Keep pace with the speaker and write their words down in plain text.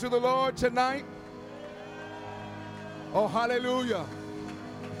To the Lord tonight. Oh, hallelujah.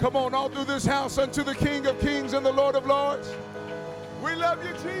 Come on, all through this house unto the King of Kings and the Lord of Lords. We love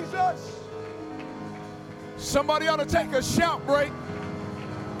you, Jesus. Somebody ought to take a shout break.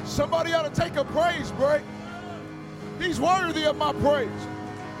 Somebody ought to take a praise break. He's worthy of my praise.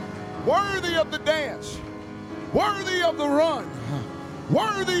 Worthy of the dance. Worthy of the run.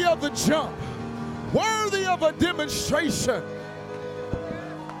 Worthy of the jump. Worthy of a demonstration.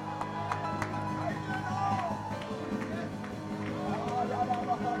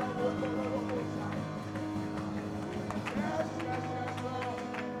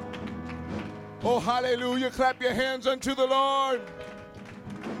 Oh, hallelujah. Clap your hands unto the Lord.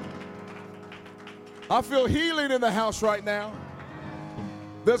 I feel healing in the house right now.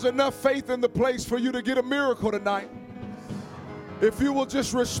 There's enough faith in the place for you to get a miracle tonight. If you will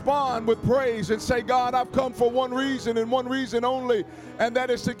just respond with praise and say, God, I've come for one reason and one reason only, and that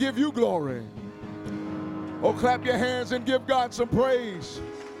is to give you glory. Oh, clap your hands and give God some praise.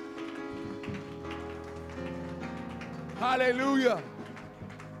 Hallelujah.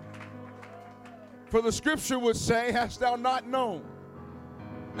 For the scripture would say, hast thou not known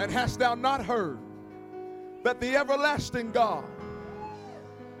and hast thou not heard that the everlasting God,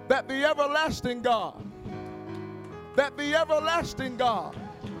 that the everlasting God, that the everlasting God,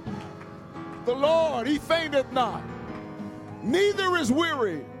 the Lord, he fainteth not, neither is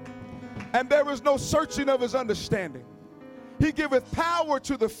weary, and there is no searching of his understanding. He giveth power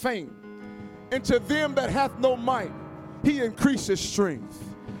to the faint, and to them that hath no might, he increases strength.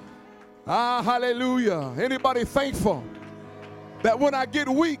 Ah, hallelujah. Anybody thankful that when I get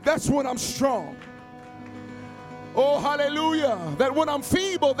weak, that's when I'm strong? Oh, hallelujah. That when I'm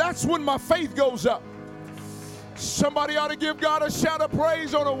feeble, that's when my faith goes up. Somebody ought to give God a shout of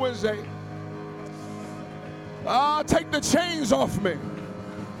praise on a Wednesday. Ah, take the chains off me.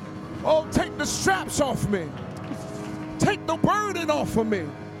 Oh, take the straps off me. Take the burden off of me.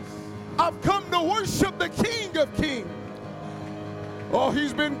 I've come to worship the King of Kings. Oh,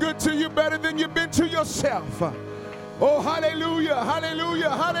 he's been good to you better than you've been to yourself. Oh, hallelujah, hallelujah,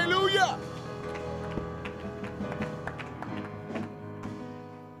 hallelujah.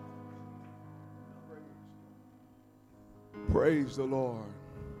 Praise the Lord.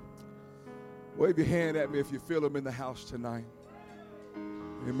 Wave your hand at me if you feel him in the house tonight.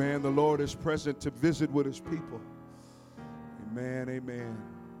 Amen. The Lord is present to visit with his people. Amen, amen.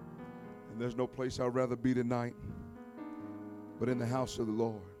 And there's no place I'd rather be tonight but in the house of the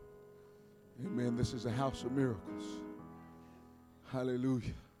Lord. Amen. This is a house of miracles.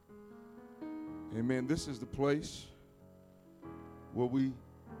 Hallelujah. Amen. This is the place where we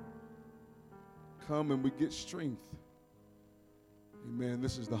come and we get strength. Amen.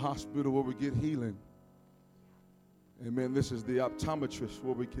 This is the hospital where we get healing. Amen. This is the optometrist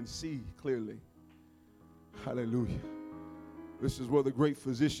where we can see clearly. Hallelujah. This is where the great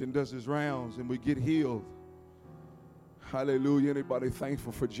physician does his rounds and we get healed. Hallelujah. Anybody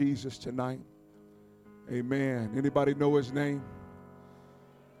thankful for Jesus tonight? Amen. Anybody know his name?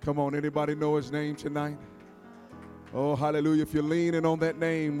 Come on, anybody know his name tonight? Oh, hallelujah. If you're leaning on that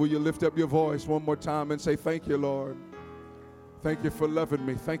name, will you lift up your voice one more time and say, thank you, Lord. Thank you for loving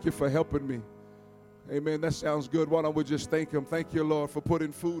me. Thank you for helping me. Amen. That sounds good. Why don't we just thank him? Thank you, Lord, for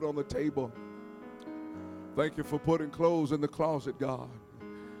putting food on the table. Thank you for putting clothes in the closet, God.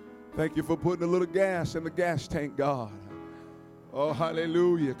 Thank you for putting a little gas in the gas tank, God. Oh,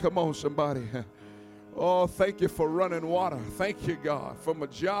 hallelujah. Come on, somebody. Oh, thank you for running water. Thank you, God, from a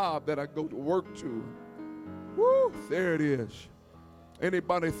job that I go to work to. Woo, there it is.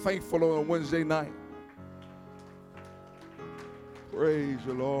 Anybody thankful on a Wednesday night? Praise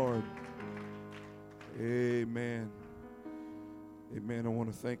the Lord. Amen. Amen. I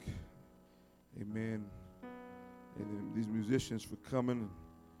want to thank, amen, and these musicians for coming.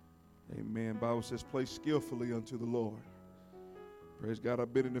 Amen. Bible says, play skillfully unto the Lord. Praise God.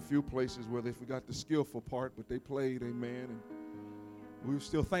 I've been in a few places where they forgot the skillful part, but they played, amen. And we were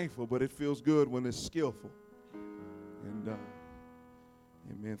still thankful, but it feels good when it's skillful. And,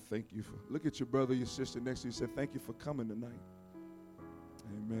 amen, thank you for, look at your brother, your sister next to you, say, thank you for coming tonight.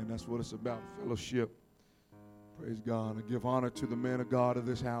 Amen. That's what it's about, fellowship. Praise God. I give honor to the man of God of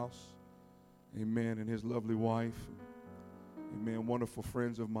this house. Amen. And his lovely wife. Amen. Wonderful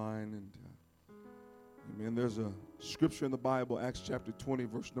friends of mine. And amen. There's a scripture in the Bible, Acts chapter 20,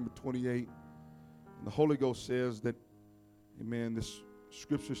 verse number 28. And the Holy Ghost says that, amen, this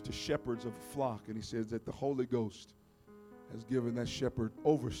scripture is to shepherds of a flock. And he says that the Holy Ghost has given that shepherd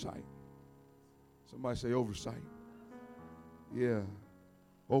oversight. Somebody say oversight. Yeah,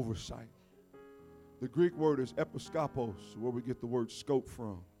 oversight. The Greek word is episkopos, where we get the word scope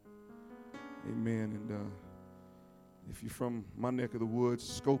from. Amen. And if you're from my neck of the woods,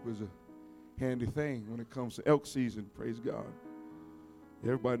 scope is a handy thing when it comes to elk season. Praise God.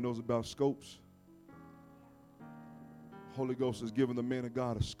 Everybody knows about scopes. Holy Ghost has given the man of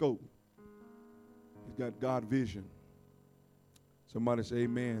God a scope. He's got God vision. Somebody say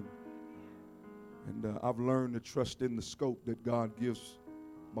amen. And I've learned to trust in the scope that God gives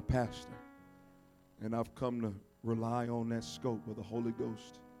my pastor. And I've come to rely on that scope of the Holy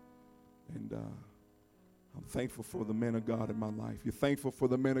Ghost. And I'm thankful for the man of God in my life. You're thankful for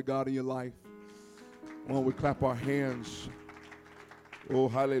the man of God in your life? Why don't we clap our hands? Oh,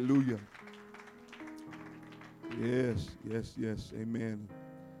 hallelujah. Yes, yes, yes. Amen.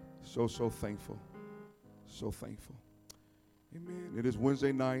 So thankful. So thankful. Amen. It is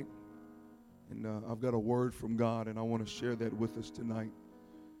Wednesday night, and I've got a word from God, and I want to share that with us tonight.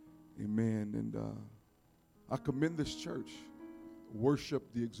 Amen. And I commend this church.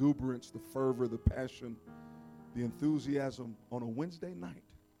 Worship, the exuberance, the fervor, the passion, the enthusiasm on a Wednesday night.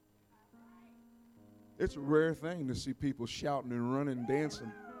 It's a rare thing to see people shouting and running and dancing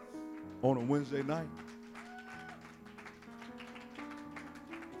on a Wednesday night.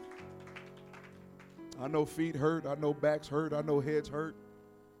 I know feet hurt, I know backs hurt, I know heads hurt,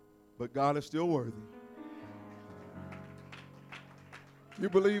 but God is still worthy. You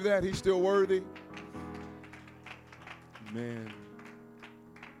believe that? He's still worthy? Man.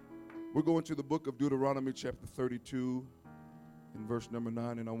 We're going to the book of Deuteronomy chapter 32 in verse number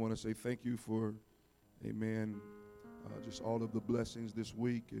 9, and I want to say thank you for, amen, just all of the blessings this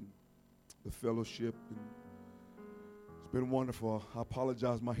week and the fellowship. And it's been wonderful. I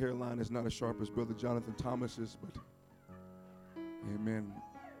apologize, my hairline is not as sharp as Brother Jonathan Thomas's, but, amen,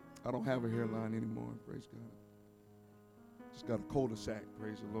 I don't have a hairline anymore, praise God. Just got a cul-de-sac,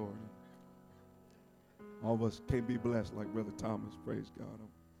 praise the Lord. All of us can't be blessed like Brother Thomas, praise God.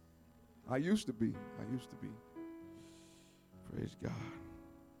 I used to be. Praise God.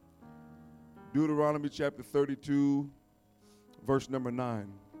 Deuteronomy chapter 32, verse number 9.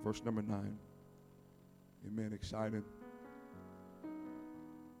 Verse number 9. Amen. Excited.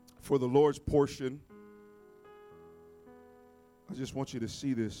 For the Lord's portion, I just want you to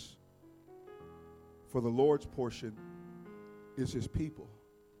see this. For the Lord's portion is his people.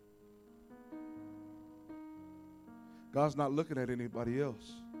 God's not looking at anybody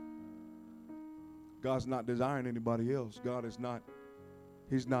else. God's not desiring anybody else. God is not,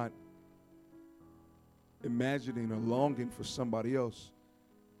 he's not imagining or longing for somebody else.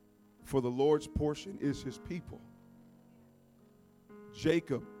 For the Lord's portion is his people.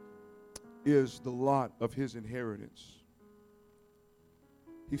 Jacob is the lot of his inheritance.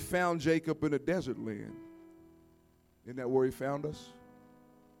 He found Jacob in a desert land. Isn't that where he found us?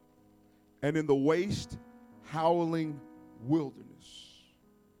 And in the waste, howling wilderness.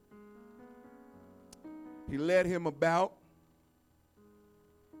 He led him about,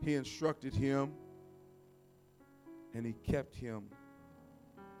 he instructed him, and he kept him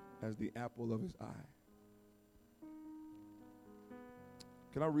as the apple of his eye.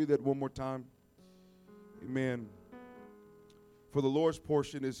 Can I read that one more time? Amen. For the Lord's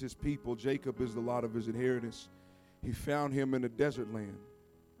portion is his people. Jacob is the lot of his inheritance. He found him in a desert land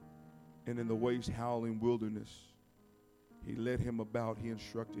and in the waste howling wilderness. He led him about, he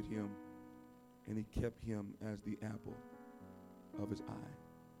instructed him, and he kept him as the apple of his eye.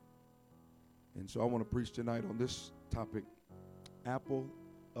 And so I want to preach tonight on this topic, apple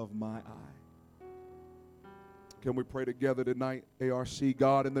of my eye. Can we pray together tonight? ARC,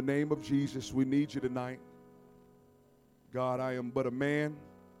 God, in the name of Jesus, we need you tonight. God, I am but a man,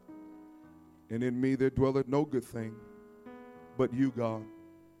 and in me there dwelleth no good thing, but you, God.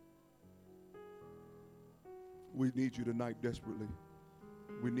 We need you tonight desperately.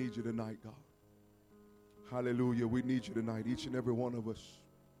 We need you tonight, God. Hallelujah. We need you tonight, each and every one of us.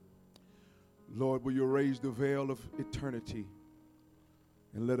 Lord, will you raise the veil of eternity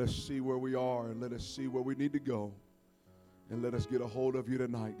and let us see where we are and let us see where we need to go and let us get a hold of you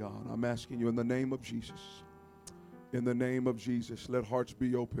tonight, God. I'm asking you in the name of Jesus. In the name of Jesus, let hearts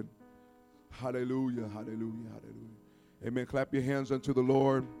be open. Hallelujah, hallelujah, hallelujah. Amen. Clap your hands unto the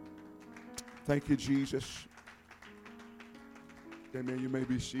Lord. Thank you, Jesus. Amen. You may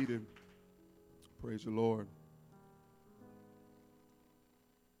be seated. Praise the Lord.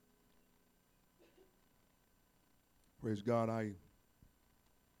 Praise God. I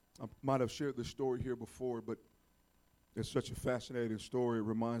might have shared this story here before, but it's such a fascinating story. It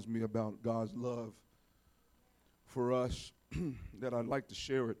reminds me about God's love for us that I'd like to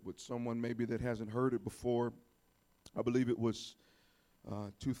share it with someone maybe that hasn't heard it before. I believe it was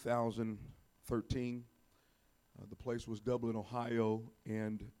 2013. The place was Dublin, Ohio,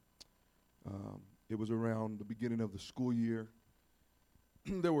 and It was around the beginning of the school year.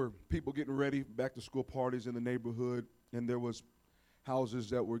 There were people getting ready, back to school parties in the neighborhood, and there was houses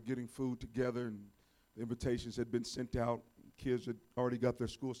that were getting food together, and the invitations had been sent out. Kids had already got their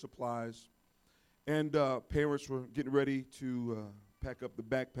school supplies, and parents were getting ready to pack up the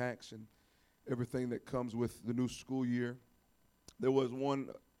backpacks and everything that comes with the new school year. There was one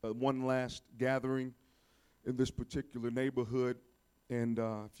last gathering in this particular neighborhood, and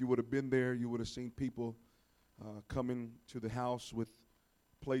if you would have been there, you would have seen people coming to the house with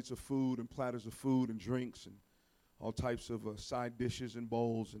plates of food and platters of food and drinks and all types of side dishes and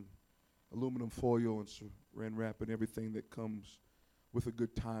bowls and aluminum foil and saran wrap and everything that comes with a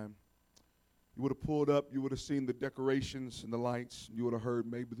good time. You would have pulled up, you would have seen the decorations and the lights, and you would have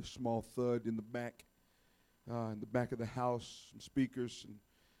heard maybe the small thud in the back of the house, some speakers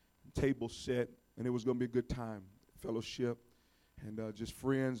and tables set, and it was going to be a good time, fellowship, and just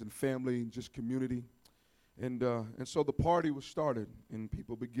friends and family and just community. And so the party was started, and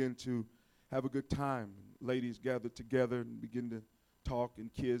people began to have a good time. Ladies gathered together and began to talk,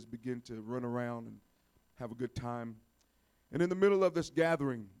 and kids began to run around and have a good time. And in the middle of this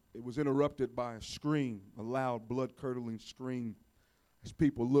gathering, it was interrupted by a scream, a loud, blood-curdling scream, as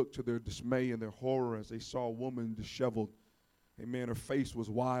people looked to their dismay and their horror as they saw a woman disheveled. Amen. Her face was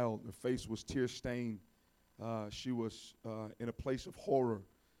wild. Her face was tear-stained. She was in a place of horror.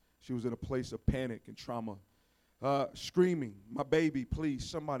 She was in a place of panic and trauma, screaming, "My baby, please,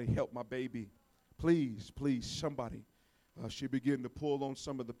 somebody help my baby. Please, please, somebody." She began to pull on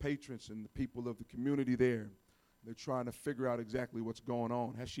some of the patrons and the people of the community there. They're trying to figure out exactly what's going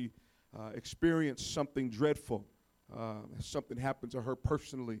on. Has she experienced something dreadful? Has something happened to her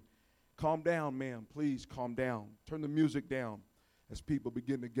personally? Calm down, ma'am. Please calm down. Turn the music down as people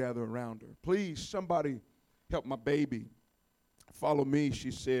begin to gather around her. "Please, somebody help my baby. Follow me,"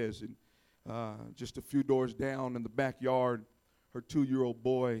 she says. And just a few doors down in the backyard, her 2-year-old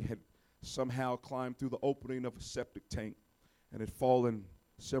boy had somehow climbed through the opening of a septic tank and had fallen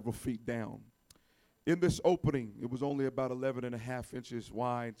several feet down. In this opening, it was only about 11.5 inches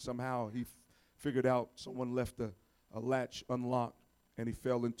wide. Somehow he figured out someone left a latch unlocked, and he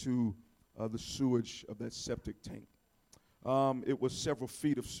fell into the sewage of that septic tank. It was several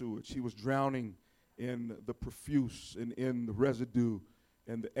feet of sewage. He was drowning in the profuse and in the residue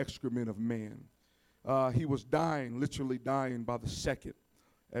and the excrement of man. He was dying, literally dying by the second,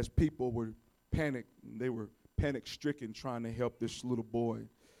 as people were panicked. They were panic-stricken trying to help this little boy.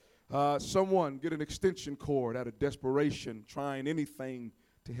 Someone get an extension cord out of desperation, trying anything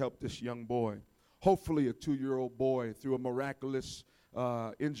to help this young boy. Hopefully a 2-year-old boy, through a miraculous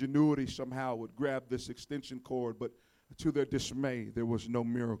ingenuity, somehow would grab this extension cord, but to their dismay, there was no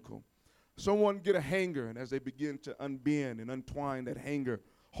miracle. Someone get a hanger, and as they begin to unbend and untwine that hanger,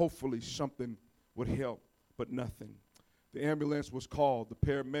 hopefully something would help, but nothing. The ambulance was called, the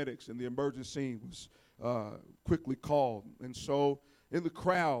paramedics and the emergency was quickly called. And so in the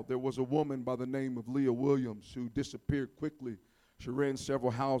crowd, there was a woman by the name of Leah Williams who disappeared quickly. She ran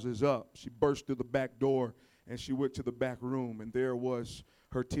several houses up. She burst through the back door, and she went to the back room, and there was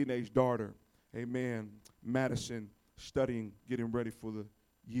her teenage daughter, amen, Madison, studying, getting ready for the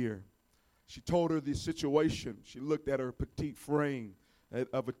year. She told her the situation. She looked at her petite frame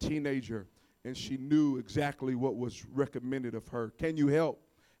of a teenager, and she knew exactly what was recommended of her. "Can you help?"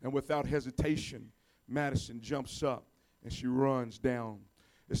 And without hesitation, Madison jumps up, and she runs down.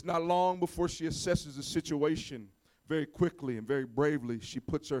 It's not long before she assesses the situation very quickly and very bravely. She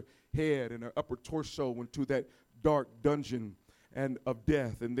puts her head and her upper torso into that dark dungeon and of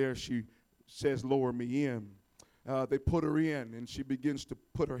death, and there she says, "Lower me in." They put her in, and she begins to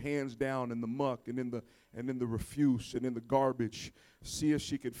put her hands down in the muck and in the refuse and in the garbage, see if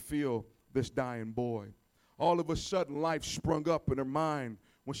she could feel this dying boy. All of a sudden, life sprung up in her mind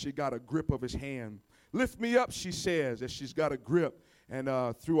when she got a grip of his hand. "Lift me up," she says, as she's got a grip, and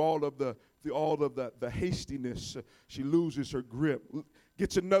through all of the hastiness, she loses her grip,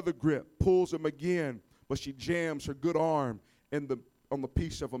 gets another grip, pulls him again, but she jams her good arm on the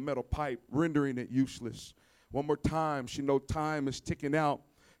piece of a metal pipe, rendering it useless. One more time, she knows time is ticking out.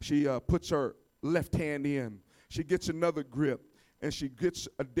 She puts her left hand in. She gets another grip, and she gets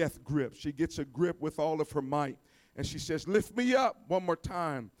a death grip. She gets a grip with all of her might, and she says, "Lift me up," one more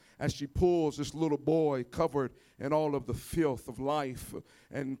time, as she pulls this little boy covered in all of the filth of life.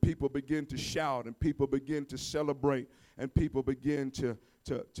 And people begin to shout, and people begin to celebrate, and people begin to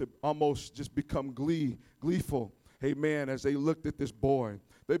almost just become gleeful, amen, as they looked at this boy.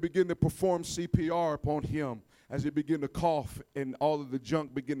 They begin to perform CPR upon him as he began to cough, and all of the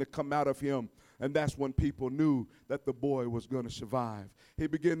junk began to come out of him And that's when people knew that the boy was going to survive. He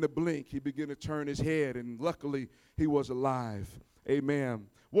began to blink. He began to turn his head, and luckily he was alive. Amen.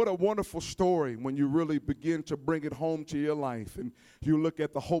 What a wonderful story when you really begin to bring it home to your life and you look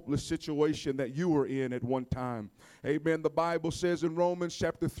at the hopeless situation that you were in at one time. Amen. The Bible says in Romans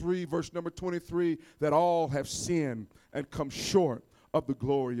chapter 3, verse number 23, that all have sinned and come short of the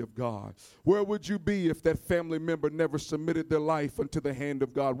glory of God. Where would you be if that family member never submitted their life unto the hand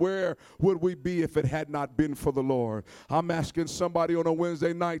of God? Where would we be if it had not been for the Lord? I'm asking somebody on a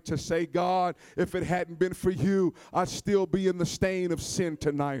Wednesday night to say, God, if it hadn't been for you, I'd still be in the stain of sin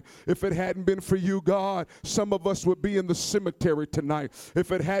tonight. If it hadn't been for you, God, some of us would be in the cemetery tonight.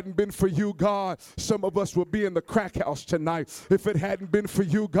 If it hadn't been for you, God, some of us would be in the crack house tonight. If it hadn't been for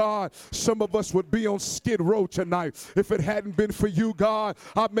you, God, some of us would be on Skid Row tonight. If it hadn't been for you, God,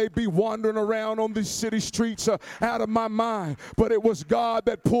 I may be wandering around on these city streets out of my mind, but it was God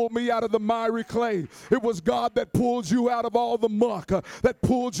that pulled me out of the miry clay. It was God that pulled you out of all the muck, that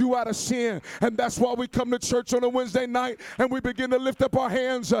pulled you out of sin. And that's why we come to church on a Wednesday night and we begin to lift up our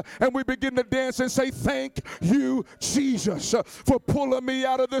hands and we begin to dance and say, thank you, Jesus, for pulling me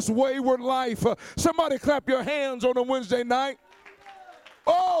out of this wayward life. Somebody clap your hands on a Wednesday night.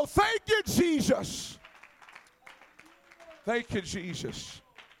 Oh, thank you, Jesus. Thank you, Jesus.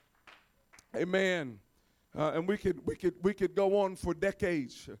 Amen. And we could go on for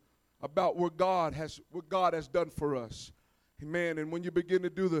decades about what God has done for us. Amen. And when you begin to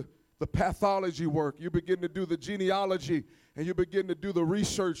do the pathology work, you begin to do the genealogy, and you begin to do the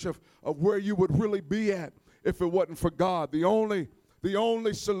research of where you would really be at if it wasn't for God. The only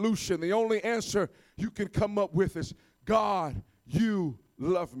solution, the only answer you can come up with is, God, you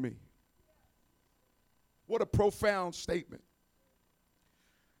love me. What a profound statement.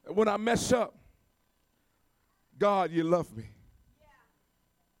 And when I mess up, God, you love me.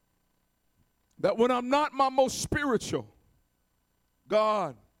 That when I'm not my most spiritual,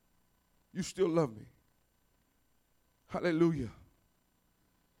 God, you still love me. Hallelujah.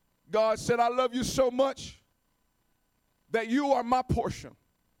 God said, I love you so much that you are my portion.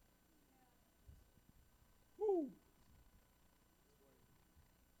 Woo.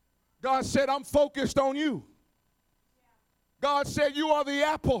 God said, I'm focused on you. God said, you are the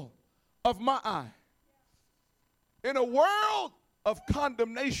apple of my eye. In a world of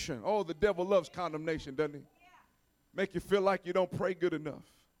condemnation, oh, the devil loves condemnation, doesn't he? Make you feel like you don't pray good enough.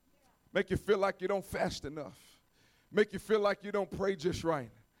 Make you feel like you don't fast enough. Make you feel like you don't pray just right.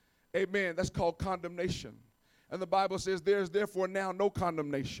 Amen. That's called condemnation. And the Bible says there's therefore now no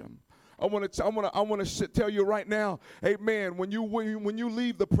condemnation. I want to tell you right now, amen, when you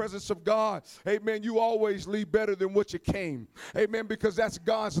leave the presence of God, amen, you always leave better than what you came. Amen, because that's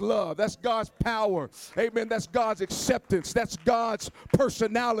God's love. That's God's power. Amen, that's God's acceptance. That's God's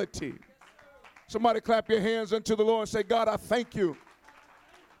personality. Somebody clap your hands unto the Lord and say, God, I thank you.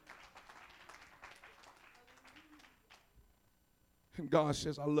 And God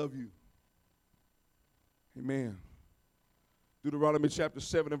says, I love you. Amen. Deuteronomy chapter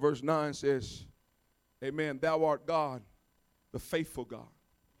 7 and verse 9 says, amen, thou art God, the faithful God,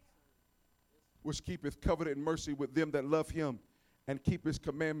 which keepeth covenant and mercy with them that love him and keep his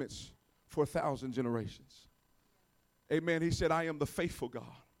commandments for 1,000 generations. Amen. He said, I am the faithful God.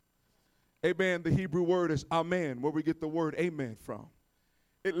 Amen. The Hebrew word is amen, where we get the word amen from.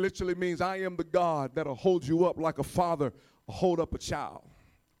 It literally means I am the God that'll hold you up like a father will hold up a child.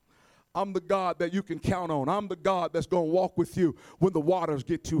 I'm the God that you can count on. I'm the God that's going to walk with you when the waters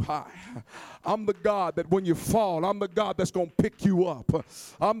get too high. I'm the God that when you fall, I'm the God that's going to pick you up.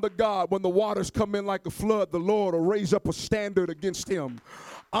 I'm the God when the waters come in like a flood, the Lord will raise up a standard against him.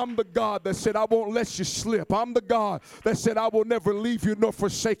 I'm the God that said, I won't let you slip. I'm the God that said, I will never leave you nor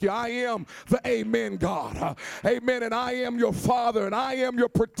forsake you. I am the amen God. Amen. And I am your father and I am your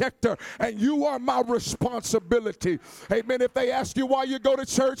protector and you are my responsibility. Amen. If they ask you why you go to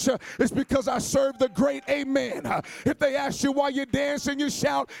church, it's because I serve the great amen. If they ask you why you dance and you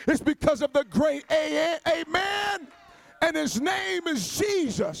shout, it's because of the great amen. And his name is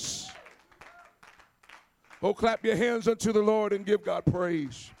Jesus. Oh, clap your hands unto the Lord and give God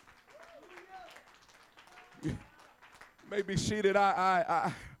praise. You may be seated.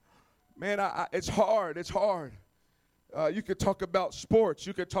 It's hard. It's hard. You could talk about sports.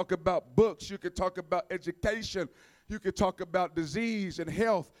 You could talk about books. You could talk about education. You could talk about disease and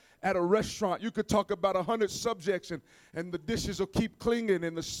health. at a restaurant. You could talk about 100 subjects, and the dishes will keep clinging,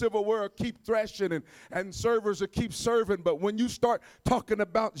 and the silverware will keep thrashing, and servers will keep serving. But when you start talking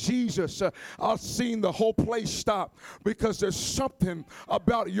about Jesus, I've seen the whole place stop, because there's something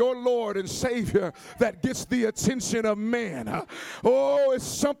about your Lord and Savior that gets the attention of man. Oh, it's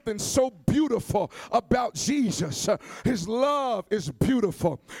something so beautiful about Jesus. His love is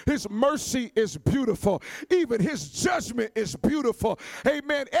beautiful. His mercy is beautiful. Even his judgment is beautiful.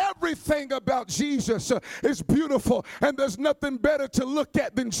 Amen. Everything about Jesus is beautiful, and there's nothing better to look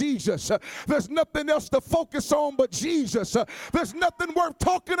at than Jesus. There's nothing else to focus on but Jesus. There's nothing worth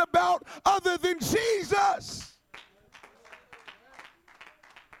talking about other than Jesus.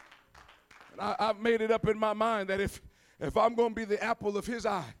 And I've made it up in my mind that if I'm going to be the apple of his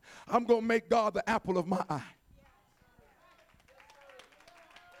eye, I'm going to make God the apple of my eye.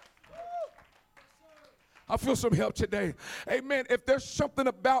 I feel some help today. Amen. If there's something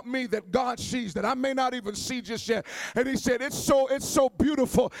about me that God sees that I may not even see just yet, and he said, it's so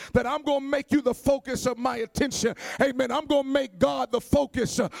beautiful that I'm going to make you the focus of my attention. Amen. I'm going to make God the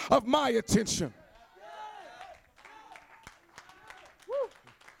focus of my attention.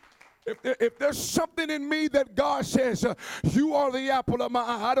 If there's something in me that God says, you are the apple of my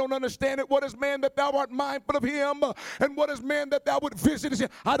eye. I don't understand it. What is man that thou art mindful of him? And what is man that thou would visit him?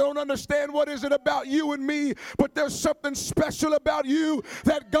 I don't understand what is it about you and me, but there's something special about you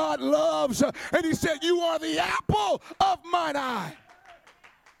that God loves. And he said, you are the apple of mine eye.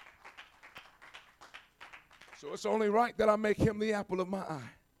 So it's only right that I make him the apple of my eye.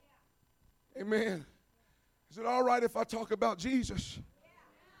 Amen. Is it all right if I talk about Jesus?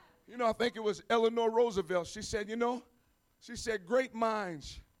 You know, I think it was Eleanor Roosevelt. She said, great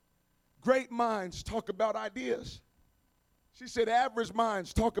minds talk about ideas. She said, average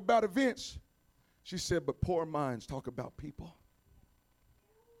minds talk about events. She said, but poor minds talk about people.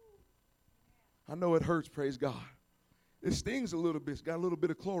 I know it hurts, praise God. It stings a little bit. It's got a little bit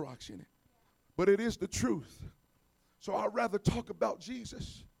of Clorox in it. But it is the truth. So I'd rather talk about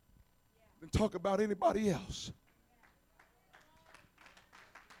Jesus than talk about anybody else.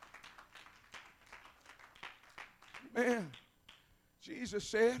 Man, Jesus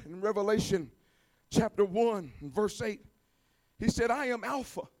said in Revelation chapter 1 and verse 8, he said, I am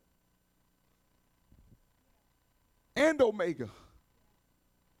Alpha and Omega.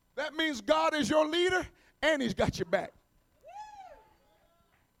 That means God is your leader and he's got your back.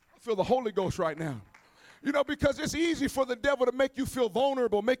 I feel the Holy Ghost right now. You know, because it's easy for the devil to make you feel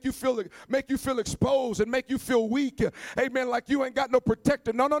vulnerable, make you feel exposed, and make you feel weak. Amen, like you ain't got no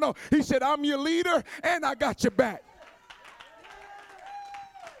protector. No. He said, I'm your leader and I got your back.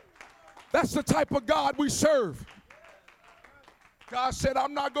 That's the type of God we serve. God said,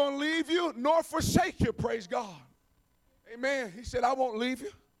 I'm not going to leave you nor forsake you, praise God. Amen. He said, I won't leave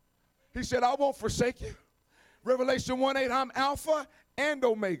you. He said, I won't forsake you. Revelation 1:8, I'm Alpha and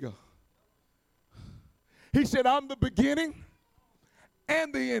Omega. He said, I'm the beginning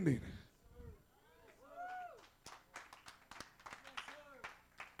and the ending.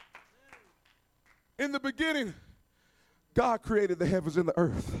 In the beginning, God created the heavens and the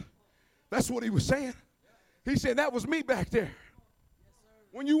earth. That's what he was saying. He said, that was me back there.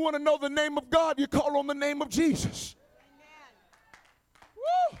 When you want to know the name of God, you call on the name of Jesus.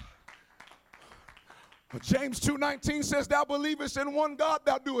 Woo. Well, James 2:19 says, thou believest in one God,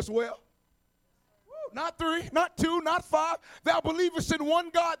 thou doest well. Woo. Not 3, not 2, not 5. Thou believest in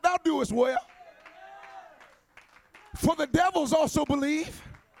one God, thou doest well. For the devils also believe,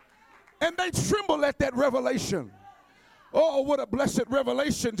 and they tremble at that revelation. Oh, what a blessed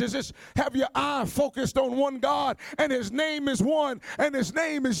revelation to just have your eye focused on one God, and his name is one, and his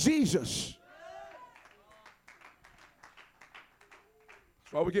name is Jesus.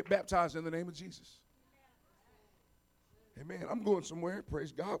 That's why we get baptized in the name of Jesus. Amen. I'm going somewhere,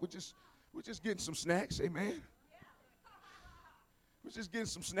 praise God. We're just getting some snacks, amen. We're just getting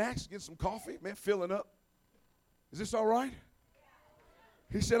some snacks, getting some coffee, man, filling up. Is this all right?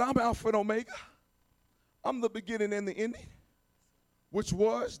 He said, I'm Alpha and Omega. I'm the beginning and the ending, which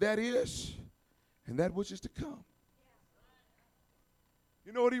was, that is, and that which is to come.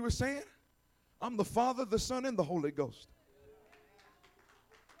 You know what he was saying? I'm the Father, the Son, and the Holy Ghost.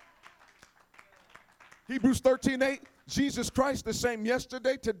 Hebrews 13:8, Jesus Christ the same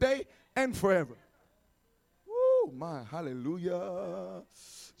yesterday, today, and forever. Woo, my hallelujah.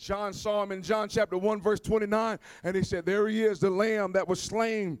 John saw him in John chapter 1, verse 29, and he said, there he is, the Lamb that was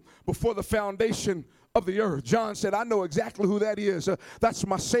slain before the foundation of the earth. John said, I know exactly who that is. That's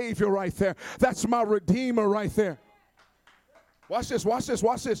my Savior right there. That's my Redeemer right there. Watch this, watch this,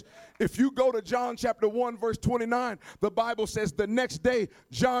 watch this. If you go to John chapter 1, verse 29, the Bible says the next day,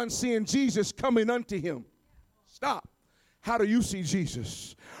 John seeing Jesus coming unto him. Stop. How do you see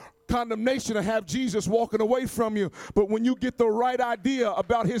Jesus? Condemnation to have Jesus walking away from you. But when you get the right idea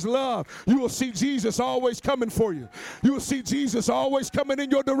about his love, you will see Jesus always coming for you. You will see Jesus always coming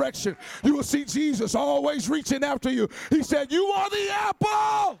in your direction. You will see Jesus always reaching after you. He said, you are the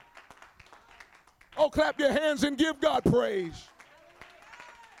apple. Oh, clap your hands and give God praise.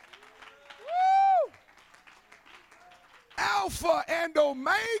 Woo! Alpha and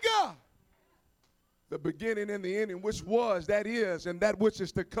Omega. The beginning and the ending, which was, that is, and that which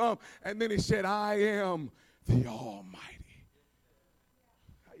is to come. And then he said, I am the Almighty.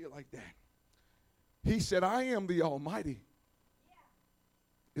 How you like that? He said, I am the Almighty.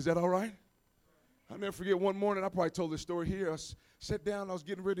 Is that all right? I'll never forget one morning, I probably told this story here. I sat down, I was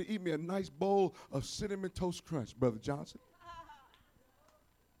getting ready to eat me a nice bowl of Cinnamon Toast Crunch, Brother Johnson.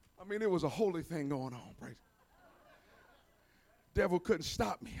 I mean, it was a holy thing going on, praise. Devil couldn't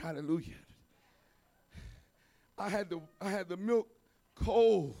stop me, hallelujah. I had the milk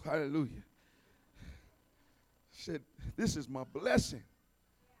cold, hallelujah. Said, this is my blessing.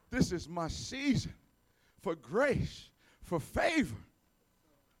 This is my season for grace, for favor.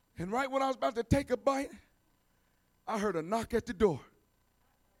 And right when I was about to take a bite, I heard a knock at the door.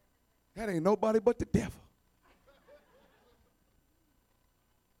 That ain't nobody but the devil.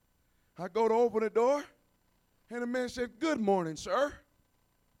 I go to open the door, and the man said, good morning, sir.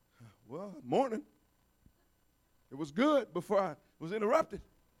 Well, morning. It was good before I was interrupted.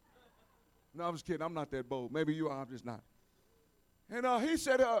 No, I'm just kidding. I'm not that bold. Maybe you are. I'm just not. And he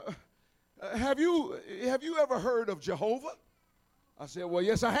said, have you ever heard of Jehovah? I said, well,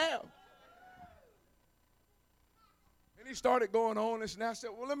 yes, I have. And he started going on this, and I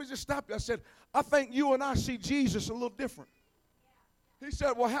said, well, let me just stop you. I said, I think you and I see Jesus a little different. He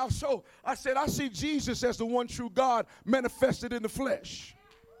said, well, how so? I said, I see Jesus as the one true God manifested in the flesh.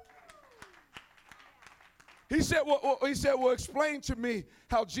 He said, well, explain to me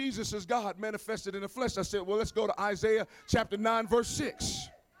how Jesus is God manifested in the flesh. I said, well, let's go to Isaiah chapter 9, verse 6.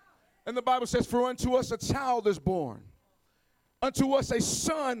 And the Bible says, for unto us a child is born. Unto us a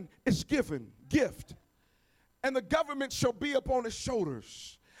son is given, gift. And the government shall be upon his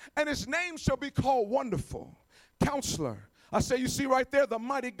shoulders. And his name shall be called Wonderful, Counselor. I say, you see right there, the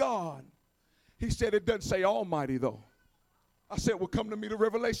mighty God. He said, it doesn't say Almighty, though. I said, well, come to me to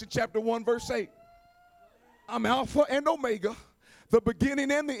Revelation chapter 1, verse 8. I'm Alpha and Omega, the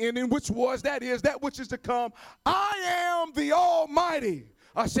beginning and the ending, which was, that is, that which is to come. I am the Almighty.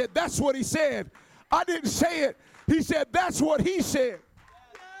 I said, that's what he said. I didn't say it. He said, that's what he said.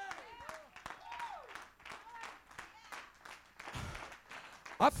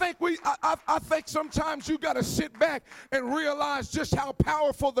 I think sometimes you got to sit back and realize just how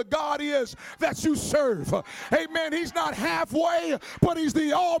powerful the God is that you serve. Amen. He's not halfway, but he's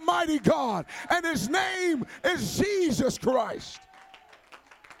the Almighty God. And his name is Jesus Christ.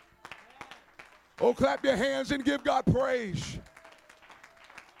 Oh, clap your hands and give God praise.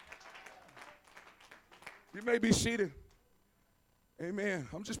 You may be seated. Amen.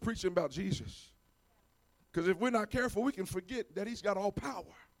 I'm just preaching about Jesus. Because if we're not careful, we can forget that he's got all power.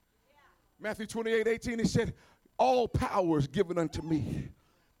 Yeah. Matthew 28:18, he said, all power is given unto me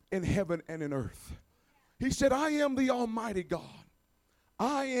in heaven and in earth. He said, I am the Almighty God.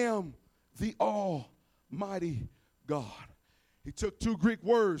 I am the Almighty God. He took two Greek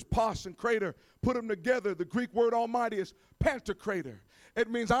words, pos and crater, put them together. The Greek word Almighty is pantocrator. It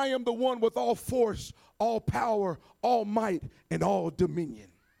means I am the one with all force, all power, all might, and all dominion.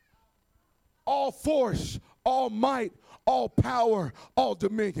 All force, all might, all power, all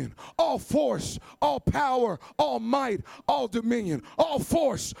dominion. All force, all power, all might, all dominion. All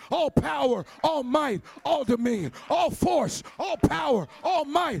force, all power, all might, all dominion. All force, all power, all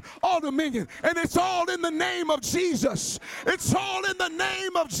might, all dominion. And it's all in the name of Jesus. It's all in the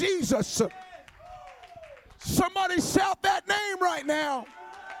name of Jesus. Somebody shout that name right now.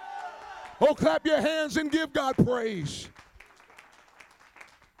 Oh, clap your hands and give God praise.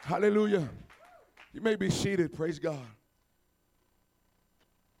 Hallelujah. You may be seated. Praise God.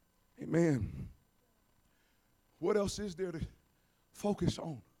 Amen. What else is there to focus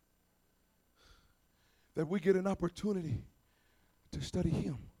on? That we get an opportunity to study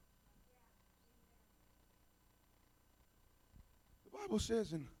him. The Bible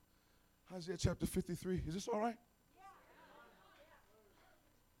says in Isaiah chapter 53, is this all right?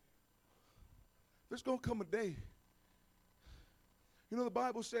 There's going to come a day. You know, the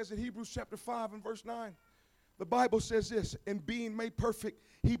Bible says in Hebrews chapter 5 and verse 9, the Bible says this, in being made perfect,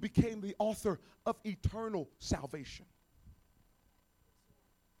 he became the author of eternal salvation.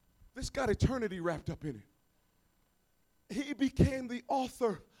 This got eternity wrapped up in it. He became the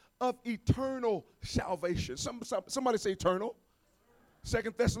author of eternal salvation. Somebody say eternal.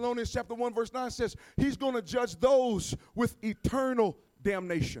 2 Thessalonians chapter 1 verse 9 says he's going to judge those with eternal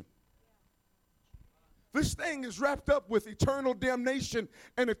damnation. This thing is wrapped up with eternal damnation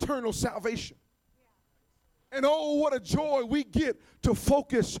and eternal salvation. And oh, what a joy we get to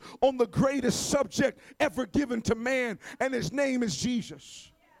focus on the greatest subject ever given to man, and his name is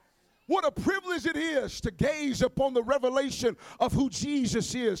Jesus. What a privilege it is to gaze upon the revelation of who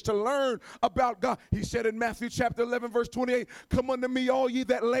Jesus is, to learn about God. He said in Matthew chapter 11, verse 28, come unto me, all ye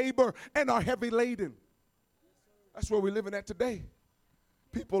that labor and are heavy laden. That's where we're living at today.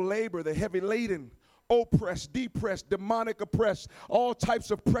 People labor, they're heavy laden, oppressed, depressed, demonic oppressed, all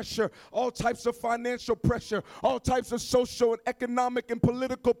types of pressure, all types of financial pressure, all types of social and economic and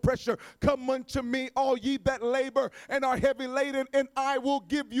political pressure. Come unto me, all ye that labor and are heavy laden, and I will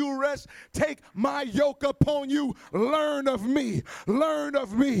give you rest. Take my yoke upon you. Learn of me. Learn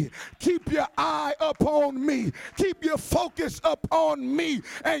of me. Keep your eye upon me. Keep your focus upon me,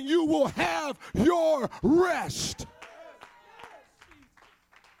 and you will have your rest.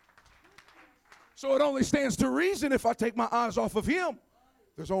 So it only stands to reason if I take my eyes off of him,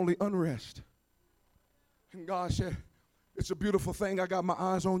 there's only unrest. And God said, it's a beautiful thing. I got my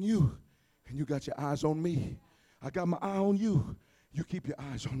eyes on you, and you got your eyes on me. I got my eye on you. You keep your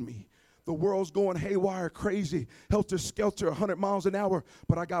eyes on me. The world's going haywire, crazy, helter-skelter, 100 miles an hour,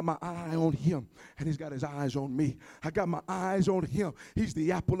 but I got my eye on him, and he's got his eyes on me. I got my eyes on him. He's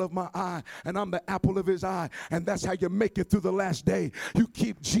the apple of my eye, and I'm the apple of his eye, and that's how you make it through the last day. You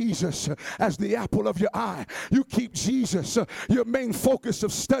keep Jesus as the apple of your eye. You keep Jesus your main focus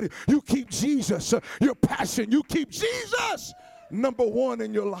of study. You keep Jesus your passion. You keep Jesus number one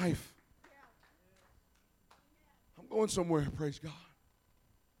in your life. I'm going somewhere, praise God.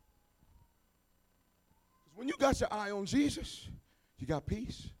 When you got your eye on Jesus, you got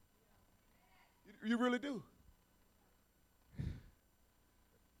peace. You really do.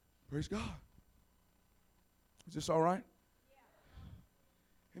 Praise God. Is this all right?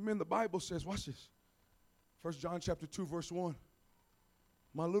 Amen. The Bible says, watch this. 1 John chapter 2, verse 1.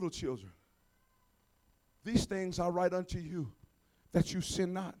 My little children, these things I write unto you, that you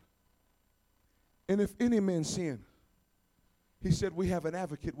sin not. And if any man sin, he said, we have an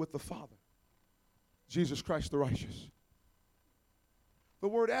advocate with the Father, Jesus Christ the righteous. The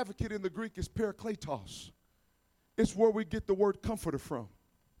word advocate in the Greek is parakletos. It's where we get the word comforter from.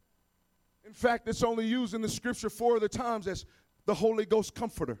 In fact, it's only used in the scripture 4 other times as the Holy Ghost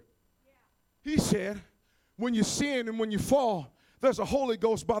comforter. He said, when you sin and when you fall, there's a Holy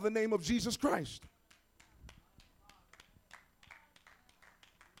Ghost by the name of Jesus Christ.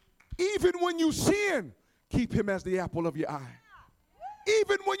 Even when you sin, keep him as the apple of your eye.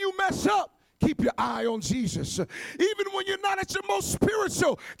 Even when you mess up, keep your eye on Jesus. Even when you're not at your most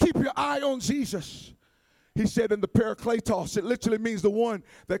spiritual, keep your eye on Jesus. He said in the parakletos, it literally means the one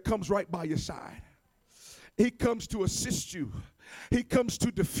that comes right by your side. He comes to assist you. He comes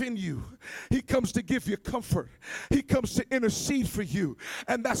to defend you. He comes to give you comfort. He comes to intercede for you.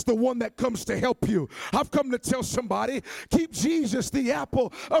 And that's the one that comes to help you. I've come to tell somebody, keep Jesus the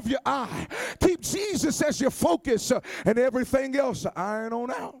apple of your eye. Keep Jesus as your focus, and everything else iron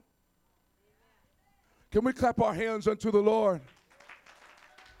on out. Can we clap our hands unto the Lord?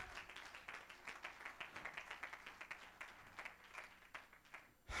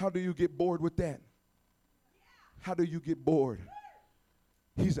 How do you get bored with that? How do you get bored?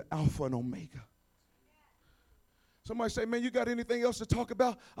 He's an Alpha and Omega. Somebody say, man, you got anything else to talk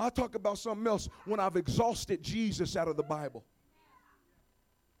about? I'll talk about something else when I've exhausted Jesus out of the Bible.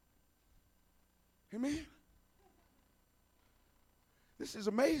 Amen? This is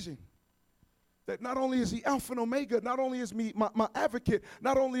amazing. That not only is he Alpha and Omega, not only is my advocate,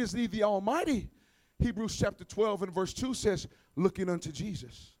 not only is he the Almighty. Hebrews chapter 12 and verse 2 says, looking unto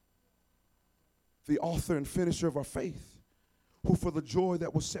Jesus, the author and finisher of our faith, who for the joy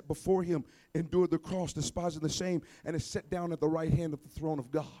that was set before him endured the cross, despising the shame, and is set down at the right hand of the throne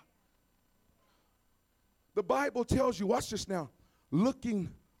of God. The Bible tells you, watch this now, looking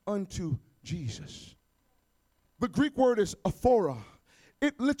unto Jesus. The Greek word is aphora.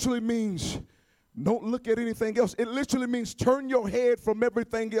 It literally means don't look at anything else. It literally means turn your head from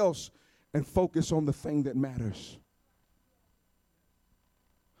everything else and focus on the thing that matters.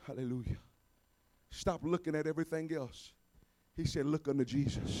 Hallelujah. Stop looking at everything else. He said, look unto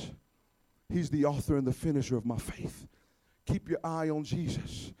Jesus. He's the author and the finisher of my faith. Keep your eye on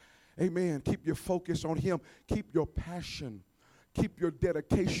Jesus. Amen. Keep your focus on him. Keep your passion. Keep your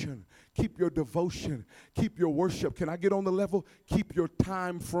dedication. Keep your devotion. Keep your worship. Can I get on the level? Keep your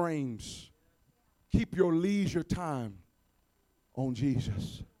time frames. Keep your leisure time on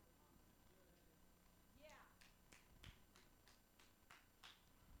Jesus.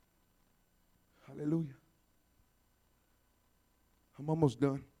 Hallelujah. I'm almost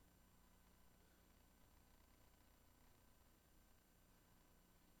done.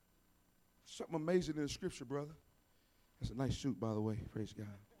 Something amazing in the scripture, brother. That's a nice suit, by the way. Praise God.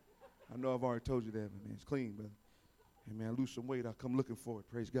 I know I've already told you that, but man, it's clean, brother. Hey, man, I lose some weight. I'll come looking for it.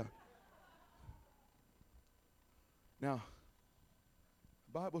 Praise God. Now,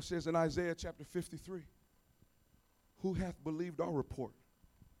 the Bible says in Isaiah chapter 53, who hath believed our report?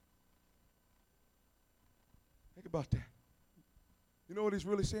 Think about that. You know what he's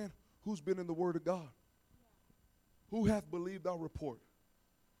really saying? Who's been in the Word of God? Who hath believed our report?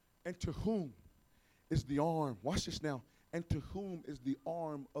 And to whom is the arm, watch this now, and to whom is the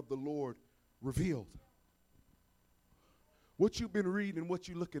arm of the Lord revealed? What you've been reading, what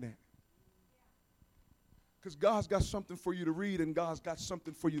you looking at. Because God's got something for you to read and God's got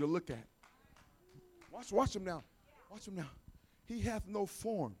something for you to look at. Watch him now. Watch him now. He hath no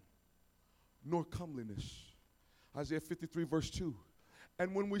form nor comeliness. Isaiah 53 verse 2.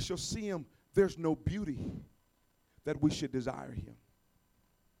 And when we shall see him, there's no beauty that we should desire him.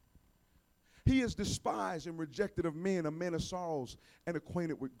 He is despised and rejected of men, a man of sorrows and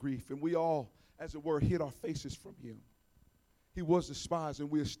acquainted with grief. And we all, as it were, hid our faces from him. He was despised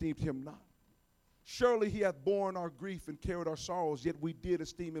and we esteemed him not. Surely he hath borne our grief and carried our sorrows, yet we did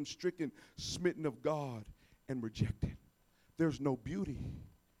esteem him stricken, smitten of God, and rejected. There's no beauty.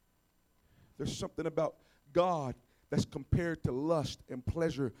 There's something about God that's compared to lust and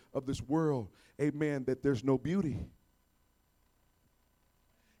pleasure of this world. Amen, that there's no beauty.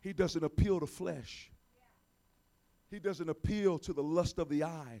 He doesn't appeal to flesh. He doesn't appeal to the lust of the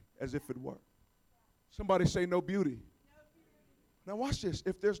eye as if it were. Somebody say no beauty. Now watch this.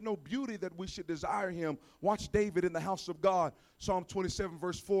 If there's no beauty that we should desire him, watch David in the house of God. Psalm 27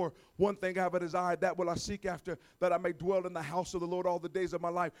 verse 4. One thing I have a desire, that will I seek after, that I may dwell in the house of the Lord all the days of my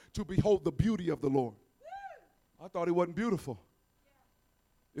life, to behold the beauty of the Lord. I thought he wasn't beautiful.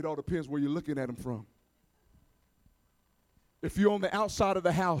 It all depends where you're looking at him from. If you're on the outside of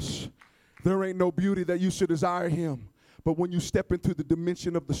the house, there ain't no beauty that you should desire him. But when you step into the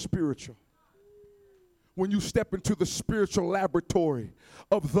dimension of the spiritual, when you step into the spiritual laboratory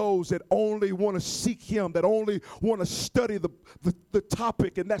of those that only want to seek him, that only want to study the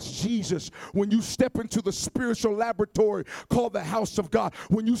topic, and that's Jesus. When you step into the spiritual laboratory called the house of God,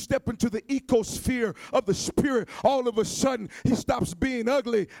 when you step into the ecosphere of the spirit, all of a sudden he stops being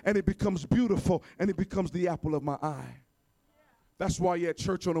ugly and it becomes beautiful and it becomes the apple of my eye. That's why you're at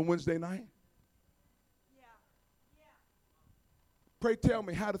church on a Wednesday night. Pray tell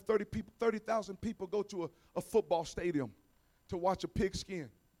me, how do 30,000 people go to a football stadium to watch a pigskin?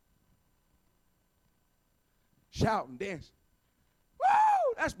 Shouting, dancing.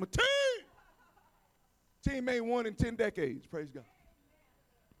 Woo, that's my team. Team ain't won in 10 decades, praise God.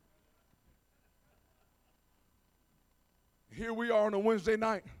 Here we are on a Wednesday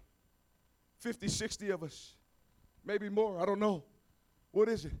night, 50, 60 of us, maybe more, I don't know. What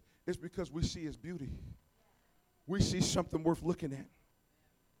is it? It's because we see his beauty. We see something worth looking at.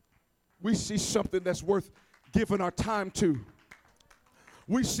 We see something that's worth giving our time to.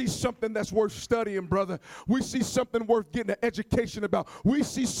 We see something that's worth studying, brother. We see something worth getting an education about. We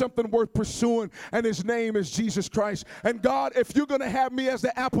see something worth pursuing, and his name is Jesus Christ. And God, if you're going to have me as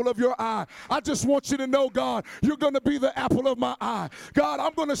the apple of your eye, I just want you to know, God, you're going to be the apple of my eye. God,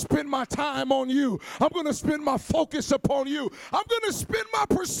 I'm going to spend my time on you. I'm going to spend my focus upon you. I'm going to spend my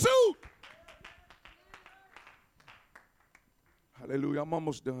pursuit. Hallelujah. I'm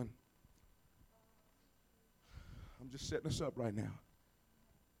almost done. I'm just setting us up right now.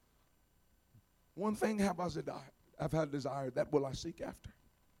 One thing I've had desired, that will I seek after,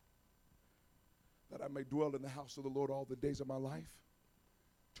 that I may dwell in the house of the Lord all the days of my life,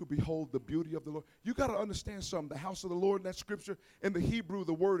 to behold the beauty of the Lord. You got to understand something. The house of the Lord in that scripture, in the Hebrew,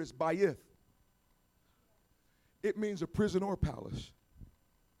 the word is bayith. It means a prison or palace.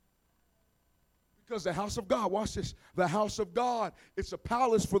 Because the house of God, watch this, the house of God, it's a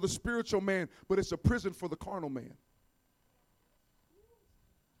palace for the spiritual man, but it's a prison for the carnal man.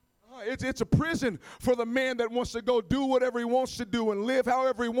 It's a prison for the man that wants to go do whatever he wants to do and live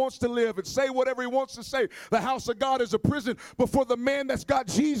however he wants to live and say whatever he wants to say. The house of God is a prison, but for the man that's got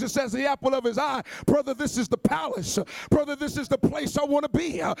Jesus as the apple of his eye, brother, this is the palace. Brother, this is the place I want to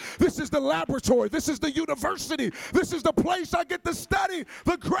be. This is the laboratory. This is the university. This is the place I get to study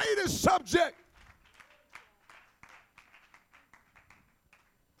the greatest subject.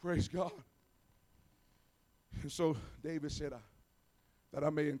 Praise God. And so David said, that I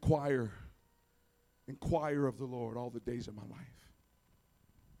may inquire of the Lord all the days of my life.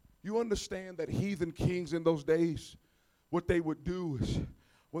 You understand that heathen kings in those days, what they would do is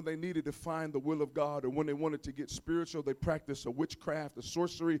when they needed to find the will of God or when they wanted to get spiritual, they practiced a witchcraft, a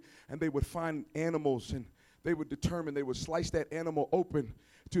sorcery, and they would find animals and they would slice that animal open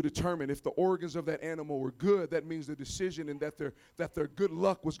to determine if the organs of that animal were good. That means the decision and that their good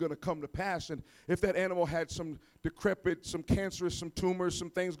luck was going to come to pass. And if that animal had some decrepit, some cancerous, some tumors, some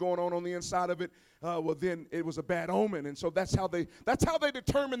things going on the inside of it, well then it was a bad omen. And so that's how they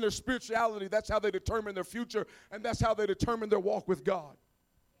determine their spirituality. That's how they determine their future, and that's how they determine their walk with God.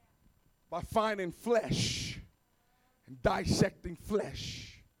 By finding flesh and dissecting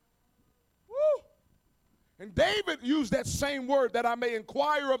flesh. Woo! And David used that same word, that I may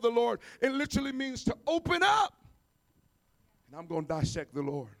inquire of the Lord. It literally means to open up. And I'm going to dissect the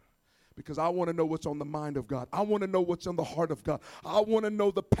Lord because I want to know what's on the mind of God. I want to know what's on the heart of God. I want to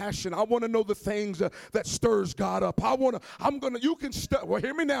know the passion. I want to know the things that stirs God up. Well,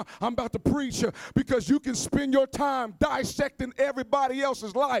 hear me now. I'm about to preach because you can spend your time dissecting everybody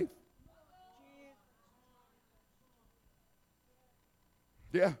else's life.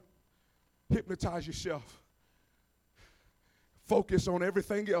 Yeah. Hypnotize yourself. Focus on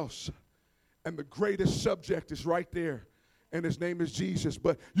everything else. And the greatest subject is right there. And his name is Jesus.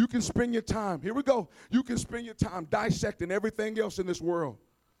 But you can spend your time. Here we go. You can spend your time dissecting everything else in this world.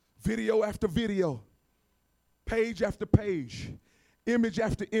 Video after video. Page after page. Image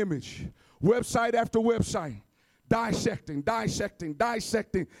after image. Website after website. Dissecting.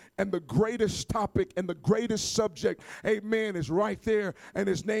 And the greatest topic and the greatest subject, amen, is right there. And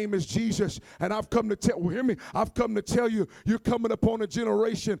his name is Jesus. And I've come to tell you, you're coming upon a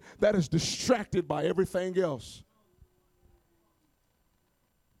generation that is distracted by everything else.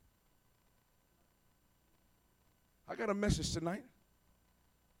 I got a message tonight.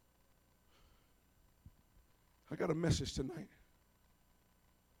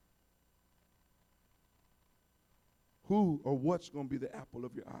 Who or what's going to be the apple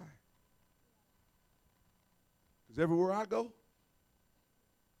of your eye? Because everywhere I go,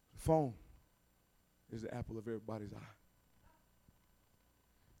 the phone is the apple of everybody's eye.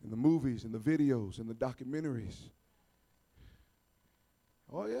 In the movies, and the videos, and the documentaries.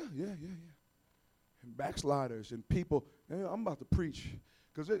 Oh, yeah. And backsliders and people. I'm about to preach.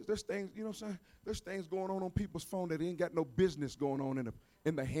 Because there's things, you know what I'm saying? There's things going on people's phone that ain't got no business going on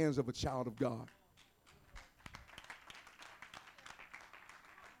in the hands of a child of God.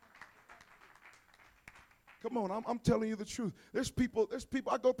 Come on, I'm telling you the truth. There's people,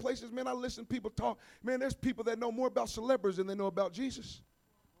 I go places, man, I listen to people talk. Man, there's people that know more about celebrities than they know about Jesus.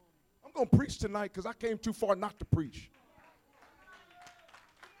 I'm going to preach tonight because I came too far not to preach.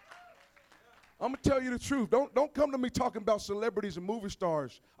 I'm going to tell you the truth. Don't come to me talking about celebrities and movie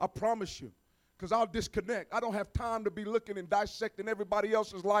stars. I promise you. Because I'll disconnect. I don't have time to be looking and dissecting everybody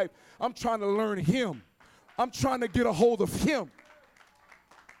else's life. I'm trying to learn him. I'm trying to get a hold of him.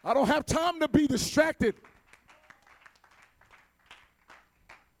 I don't have time to be distracted.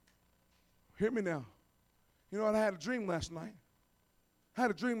 Hear me now. You know what? I had a dream last night.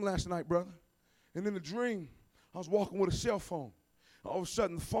 Brother. And in the dream, I was walking with a cell phone. All of a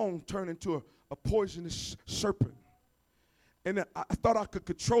sudden, the phone turned into a poisonous serpent. And I thought I could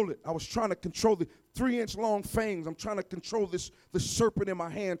control it. I was trying to control the 3-inch long fangs. I'm trying to control the serpent in my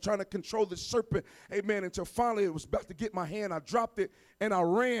hand, trying to control the serpent, amen, until finally it was about to get my hand. I dropped it and I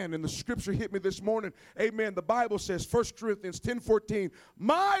ran, and the scripture hit me this morning. Amen. The Bible says, 1 Corinthians 10:14,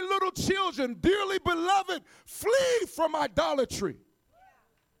 my little children, dearly beloved, flee from idolatry.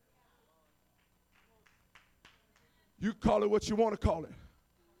 You call it what you want to call it.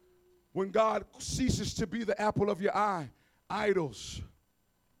 When God ceases to be the apple of your eye, idols.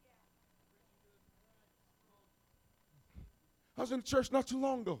 I was in the church not too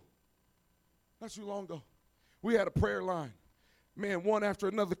long ago. We had a prayer line. Man, one after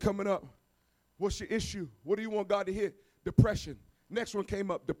another coming up. What's your issue? What do you want God to hit? Depression. Next one came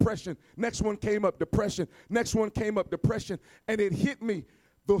up, depression. Next one came up, depression. Next one came up, depression. And it hit me.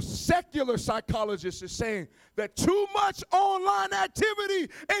 The secular psychologist is saying that too much online activity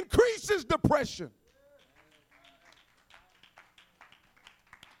increases depression.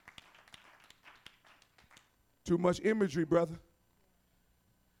 Too much imagery, brother.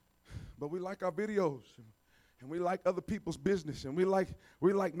 But we like our videos, and we like other people's business, and we like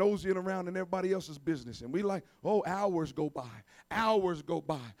nosing around in everybody else's business, and we like, hours go by. I'm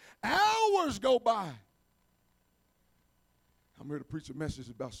here to preach a message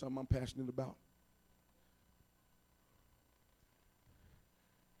about something I'm passionate about.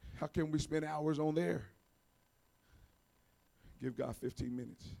 How can we spend hours on there? Give God 15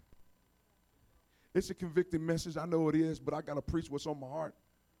 minutes. It's a convicting message. I know it is, but I got to preach what's on my heart.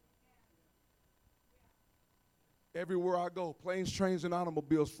 Everywhere I go, planes, trains, and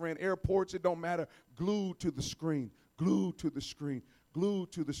automobiles, friend, airports, it don't matter. Glued to the screen, glued to the screen,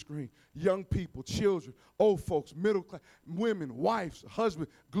 glued to the screen. Young people, children, old folks, middle class, women, wives,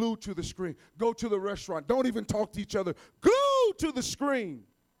 husbands, glued to the screen. Go to the restaurant. Don't even talk to each other. Glued to the screen.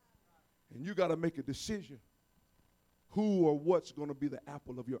 And you got to make a decision who or what's going to be the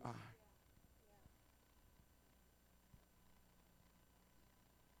apple of your eye.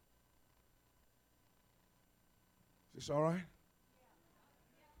 Is this all right?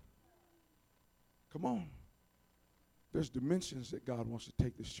 Come on. There's dimensions that God wants to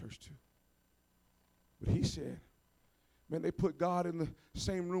take this church to. But he said, man, they put God in the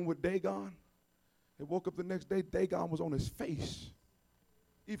same room with Dagon. They woke up the next day, Dagon was on his face.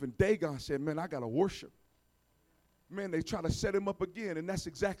 Even Dagon said, man, I got to worship. Man, they try to set him up again, and that's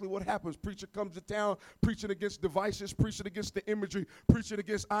exactly what happens. Preacher comes to town preaching against devices, preaching against the imagery, preaching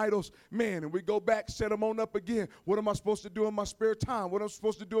against idols. Man, and we go back, set him on up again. What am I supposed to do in my spare time? What am I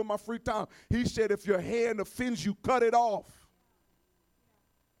supposed to do in my free time? He said, if your hand offends you, cut it off.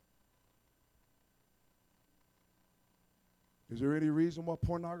 Is there any reason why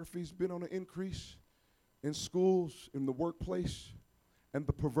pornography's been on an increase in schools, in the workplace, and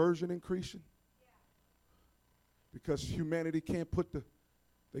the perversion increasing? Because humanity can't put the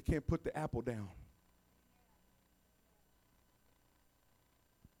apple down.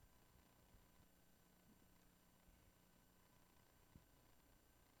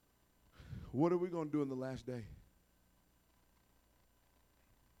 What are we going to do in the last day?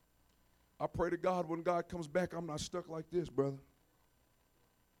 I pray to God when God comes back, I'm not stuck like this, brother.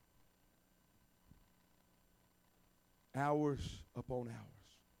 Hours upon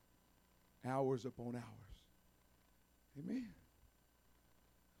hours. Hours upon hours. Amen.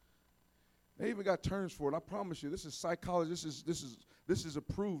 They even got terms for it. I promise you, this is psychology. This is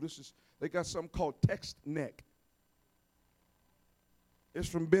approved. They got something called text neck. It's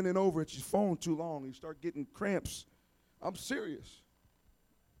from bending over at your phone too long. You start getting cramps. I'm serious.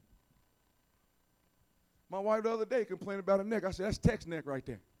 My wife the other day complained about her neck. I said, that's text neck right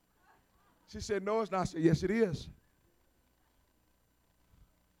there. She said, no, it's not. I said, yes, it is.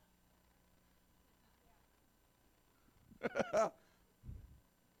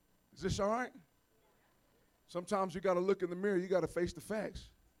 Is this all right? Sometimes you got to look in the mirror. You got to face the facts.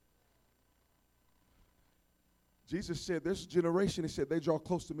 Jesus said, this generation, he said, they draw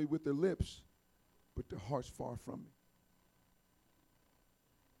close to me with their lips, but their heart's far from me.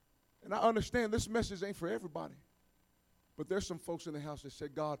 And I understand this message ain't for everybody. But there's some folks in the house that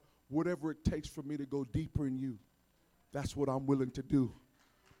said, God, whatever it takes for me to go deeper in you, that's what I'm willing to do.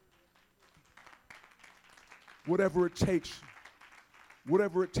 Whatever it takes,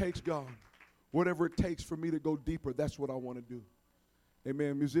 God, whatever it takes for me to go deeper, that's what I want to do.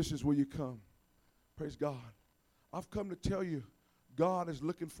 Amen. Musicians, will you come? Praise God. I've come to tell you, God is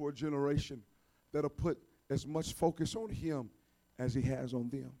looking for a generation that'll put as much focus on him as he has on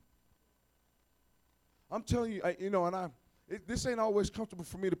them. I'm telling you, this ain't always comfortable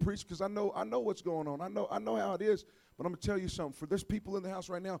for me to preach because I know what's going on. I know how it is, but I'm going to tell you something. For there's people in the house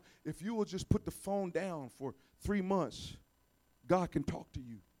right now, if you will just put the phone down for 3 months, God can talk to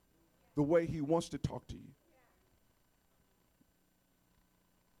you the way he wants to talk to you.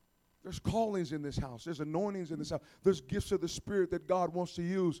 There's callings in this house. There's anointings in this house. There's gifts of the Spirit that God wants to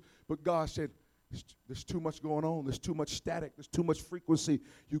use. But God said, there's too much going on. There's too much static. There's too much frequency.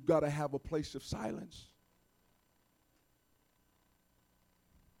 You've got to have a place of silence.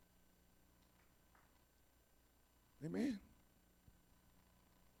 Amen.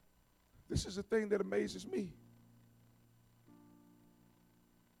 This is the thing that amazes me.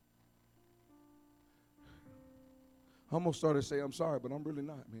 I almost started to say I'm sorry, but I'm really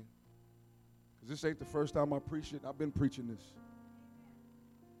not, man. Because this ain't the first time I preach it. I've been preaching this.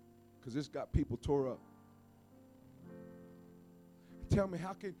 Because this got people tore up. Tell me,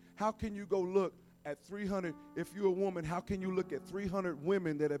 how can you go look at 300, if you're a woman, how can you look at 300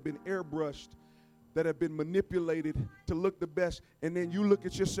 women that have been airbrushed, that have been manipulated to look the best, and then you look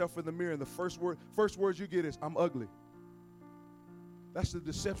at yourself in the mirror and the first words you get is, I'm ugly. That's the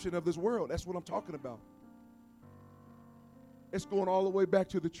deception of this world. That's what I'm talking about. It's going all the way back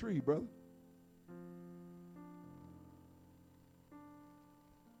to the tree, brother.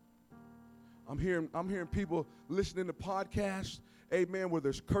 I'm hearing people listening to podcasts, amen, where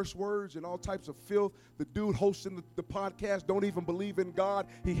there's curse words and all types of filth. The dude hosting the podcast don't even believe in God.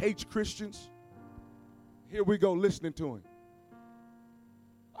 He hates Christians. Here we go listening to him.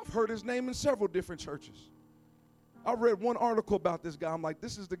 heard his name in several different churches. I read one article about this guy. I'm like,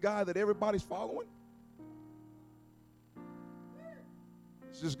 this is the guy that everybody's following?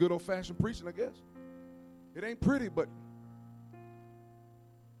 It's just good old-fashioned preaching, I guess. It ain't pretty, but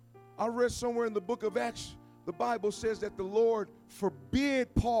I read somewhere in the book of Acts, the Bible says that the Lord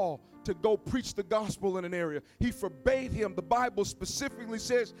forbid Paul to go preach the gospel in an area. He forbade him. The Bible specifically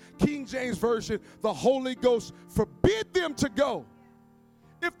says, King James Version, the Holy Ghost forbid them to go.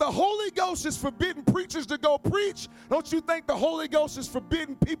 If the Holy Ghost is forbidding preachers to go preach, don't you think the Holy Ghost is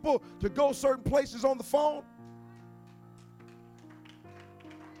forbidding people to go certain places on the phone?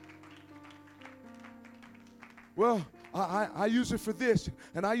 Well, I use it for this,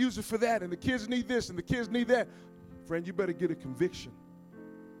 and I use it for that, and the kids need this, and the kids need that. Friend, you better get a conviction.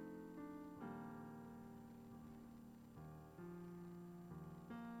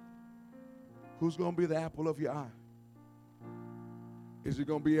 Who's going to be the apple of your eye? Is it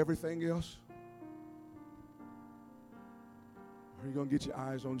going to be everything else? Or are you going to get your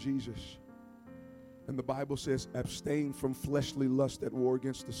eyes on Jesus? And the Bible says, abstain from fleshly lust that war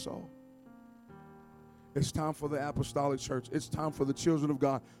against the soul. It's time for the apostolic church. It's time for the children of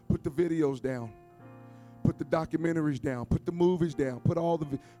God. Put the videos down. Put the documentaries down. Put the movies down. Put all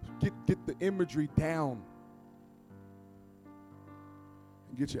the, get the imagery down.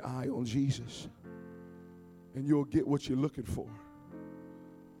 And get your eye on Jesus. And you'll get what you're looking for.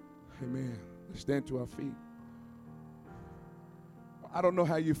 Amen. Let's stand to our feet. I don't know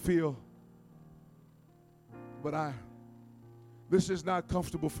how you feel, but this is not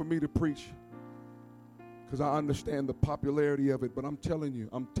comfortable for me to preach because I understand the popularity of it, but I'm telling you,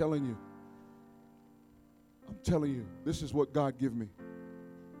 this is what God gave me.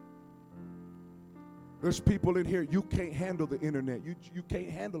 There's people in here, you can't handle the internet. You can't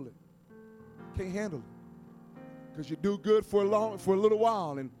handle it. Can't handle it. Because you do good for a little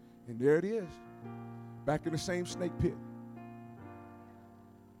while, and there it is. Back in the same snake pit.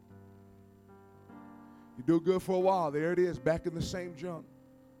 You do good for a while, there it is, back in the same junk.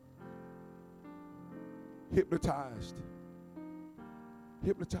 Hypnotized.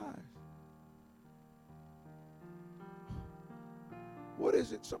 What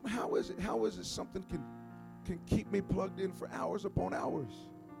is it? How is it something can keep me plugged in for hours upon hours?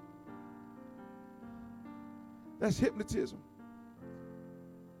 That's hypnotism.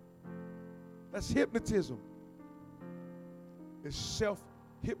 That's hypnotism. It's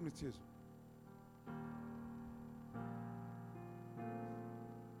self-hypnotism.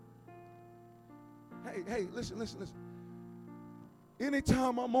 Hey, listen.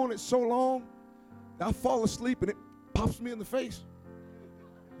 Anytime I'm on it so long, I fall asleep and it pops me in the face.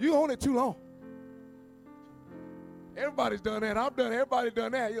 You on it too long. Everybody's done that. I've done it. Everybody's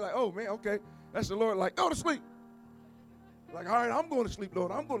done that. You're like, oh, man, okay. That's the Lord like, go to sleep. Like, all right, I'm going to sleep,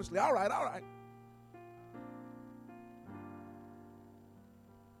 Lord. I'm going to sleep. All right.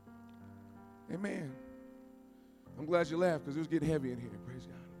 Amen. I'm glad you laughed because it was getting heavy in here. Praise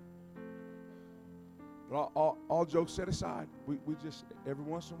God. But all jokes set aside, we just, every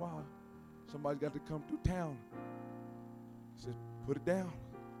once in a while, somebody's got to come through town. He says, put it down.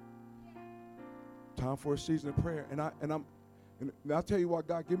 Time for a season of prayer. And I'll tell you why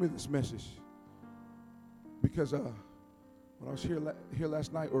God gave me this message. Because when I was here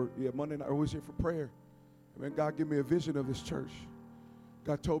last night, Monday night, I was here for prayer. And then God gave me a vision of this church.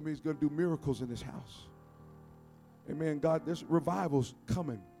 God told me he's going to do miracles in this house. Amen. God, there's revivals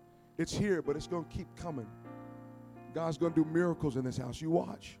coming. It's here, but it's going to keep coming. God's going to do miracles in this house. You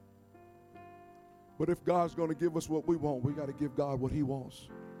watch. But if God's going to give us what we want, we got to give God what he wants.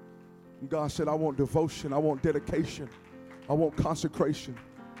 And God said, I want devotion. I want dedication. I want consecration.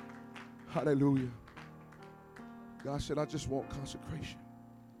 Hallelujah. God said, I just want consecration.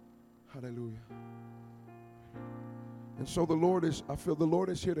 Hallelujah. And so I feel the Lord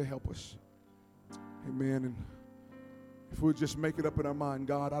is here to help us. Amen. And if we just make it up in our mind,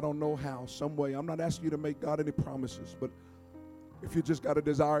 God, I don't know how, some way. I'm not asking you to make God any promises, but if you just got a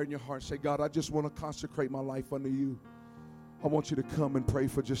desire in your heart, say, God, I just want to consecrate my life unto you. I want you to come and pray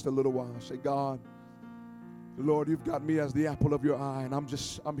for just a little while. Say, God, Lord, you've got me as the apple of your eye, and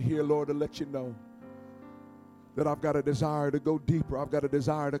I'm here, Lord, to let you know that I've got a desire to go deeper. I've got a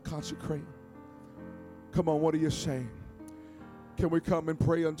desire to consecrate. Come on, what are you saying? Can we come and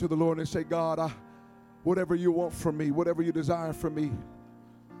pray unto the Lord and say, God, whatever you want from me, whatever you desire from me,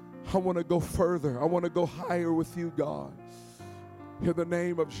 I want to go further. I want to go higher with you, God. In the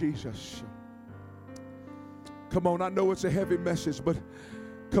name of Jesus. Come on, I know it's a heavy message, but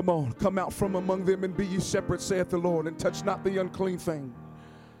come on, come out from among them and be ye separate, saith the Lord, and touch not the unclean thing.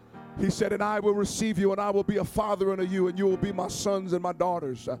 He said, and I will receive you, and I will be a father unto you, and you will be my sons and my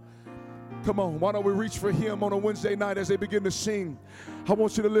daughters. Come on, why don't we reach for him on a Wednesday night as they begin to sing? I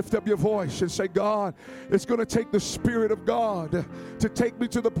want you to lift up your voice and say, God, it's going to take the Spirit of God to take me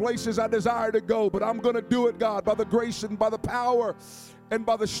to the places I desire to go, but I'm going to do it, God, by the grace and by the power and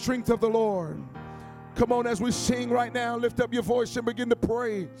by the strength of the Lord. Come on, as we sing right now, lift up your voice and begin to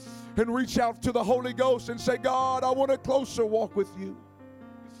pray and reach out to the Holy Ghost and say, God, I want a closer walk with you.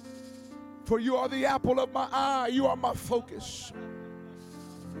 For you are the apple of my eye. You are my focus.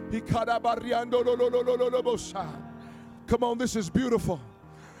 Come on, this is beautiful.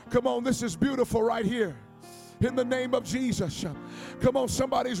 Come on, this is beautiful right here. In the name of Jesus. Come on,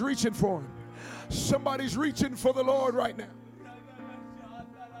 somebody's reaching for him. Somebody's reaching for the Lord right now.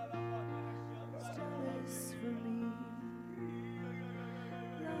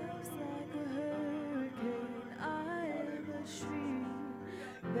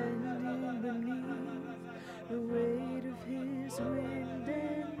 The weight of his wind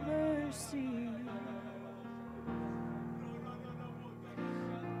and mercy.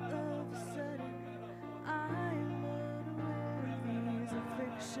 All of a sudden, I'm unaware of these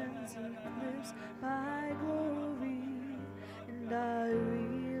afflictions eclipsed by glory, and I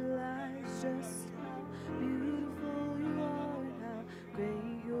realize just how beautiful you are and how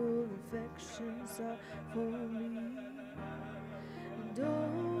great your affections are for me. And oh,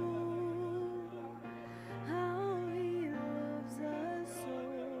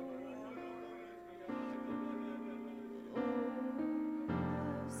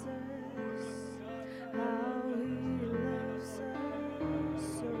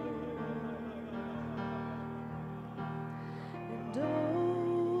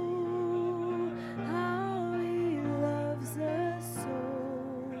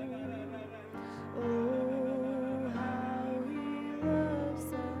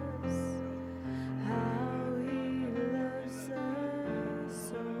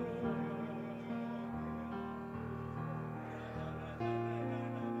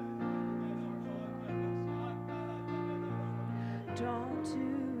 drawn to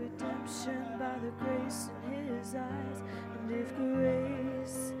redemption by the grace in his eyes. And if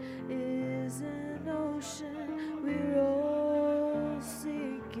grace is an ocean, we're all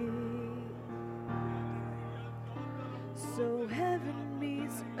sinking. So heaven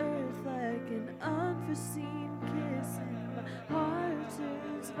meets earth like an unforeseen kiss, and my heart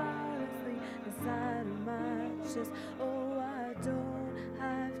turns violently inside of my chest. Oh, I don't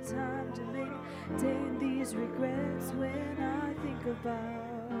have time to maintain these regrets when I think about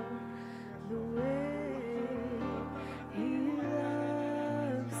the way he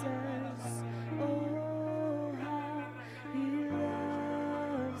loves us. Oh, how he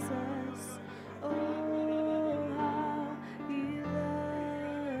loves us. Oh, how he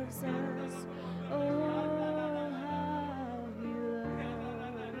loves us. Oh, how he loves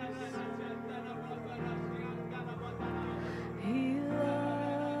us. He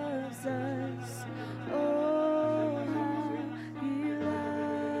loves us. Oh, how he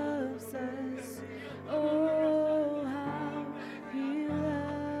loves us. Oh, how he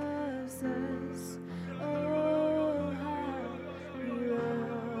loves us. Oh, how he loves.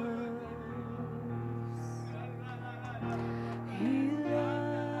 He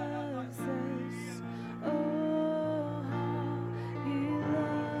loves us. Oh, how he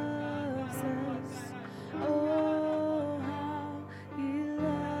loves us. Oh, how he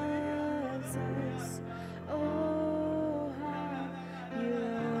loves us. Oh, how he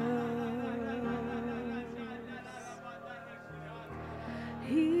loves.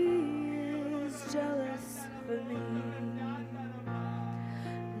 He is jealous for me.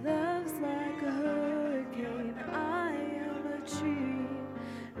 Love's like a hurricane. I am a tree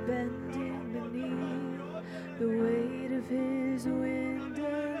bending beneath the weight of his wind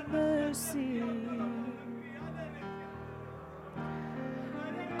and mercy.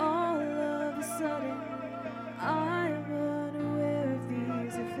 All of a sudden, I'm unaware of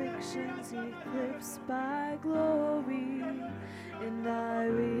these afflictions eclipsed by glory, and I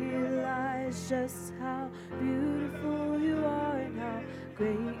realize just how beautiful you are and how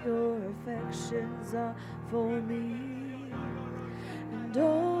great your affections are for me. And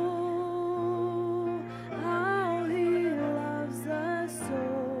oh, how he loves us so.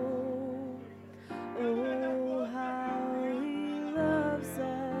 Oh, how he loves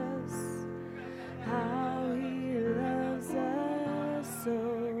us. How he loves us so.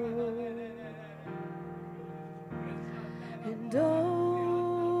 And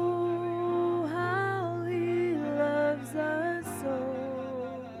oh, how he loves us so.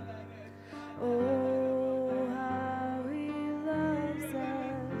 Oh, how he loves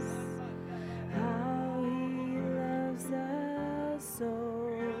us.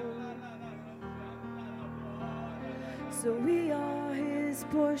 So we are his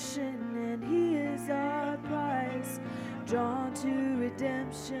portion and he is our prize, drawn to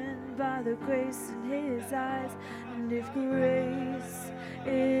redemption by the grace in his eyes. And if grace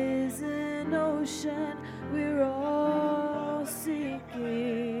is an ocean, we're all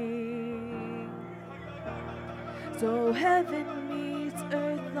sinking. So heaven meets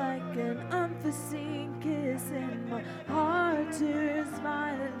earth like an unforeseen kiss, and my heart turns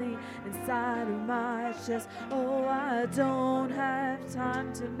violently inside of my chest. Oh, I don't have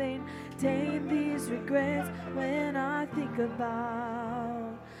time to maintain these regrets when I think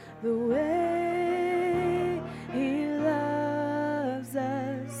about the way he loves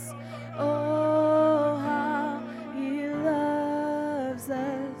us. Oh, how he loves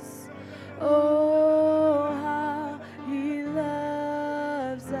us. Oh, how he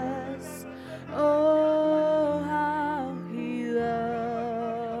loves us. Oh, how he loves.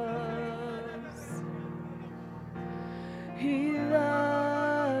 He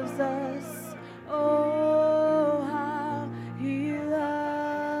loves us. Oh, how he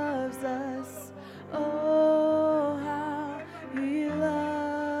loves us. Oh, how he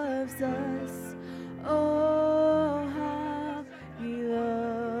loves us. Oh, how he loves.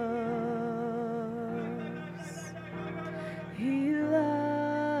 He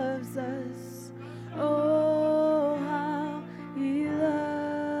loves us. Oh, how he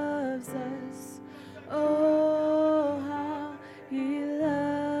loves us. Oh, how he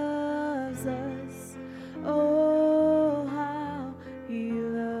loves us. Oh, how he loves.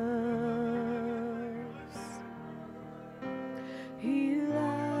 He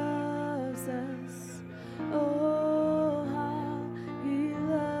loves us. Oh, how he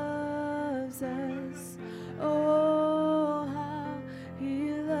loves us. Oh, how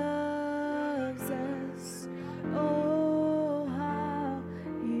he loves us. Oh, how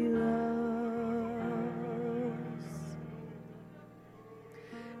he loves.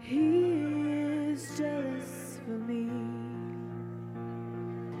 He is jealous for me.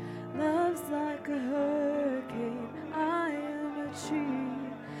 Love's like a hurricane. I am a tree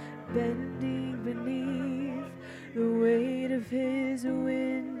bending beneath the weight of his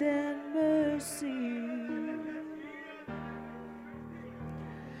wind and mercy.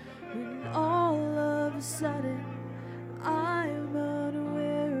 When all of a sudden I am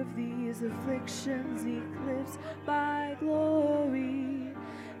unaware of these afflictions eclipsed by glory,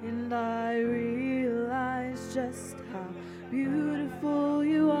 and I realize just how beautiful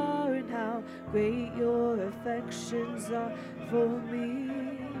you are and how great your affections are for me.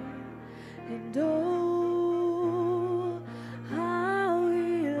 And oh, how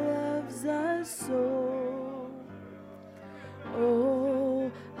he loves us so. Oh,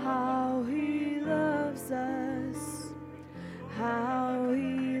 how he loves us. How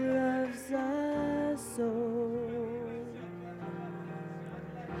he loves us so.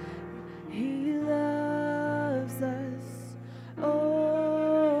 He loves us.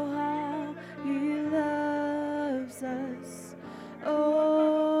 Oh, how he loves us.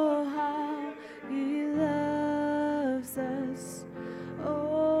 Oh, how he loves us.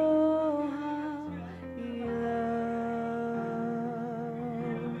 Oh, how he loves.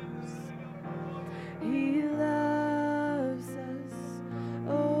 He loves us.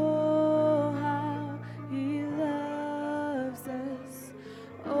 Oh, how he loves us.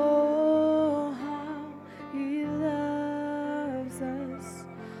 Oh, how he loves us.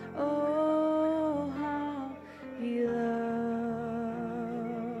 Oh, how he loves.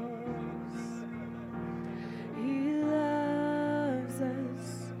 He loves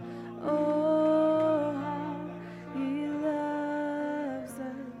us. Oh, how he loves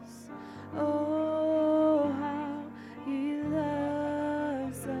us. Oh, how he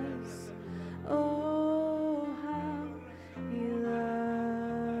loves us. Oh, how he loves.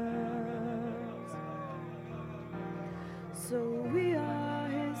 So we are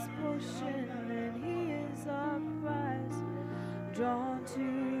his portion and he is our prize, drawn to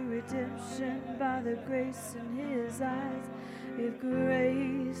redemption by the grace in his eyes. If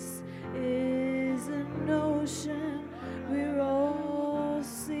grace is an ocean, we're all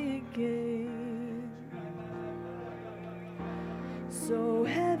sinking. So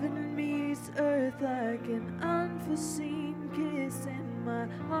heaven meets earth like an unforeseen kiss, and my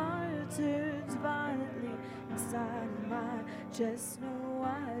heart turns violently inside of my chest. No,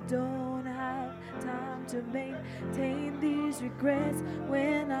 I don't have time to maintain these regrets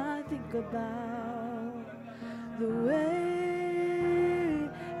when I think about the way.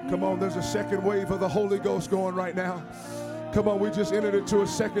 Come on, there's a second wave of the Holy Ghost going right now. Come on, we just entered into a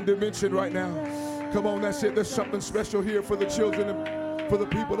second dimension right now. Come on, that's it. There's something special here for the children and for the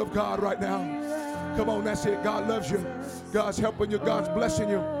people of God right now. Come on, that's it. God loves you. God's helping you. God's blessing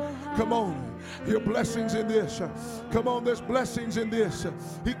you. Come on. Your blessings in this. Come on, there's blessings in this.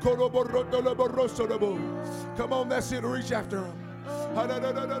 Come on, that's it. Reach after him.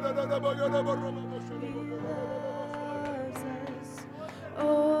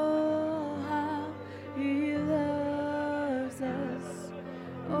 Oh, how he loves us.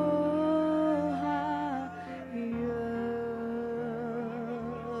 Oh, how he loves.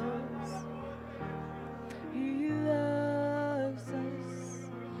 He loves us.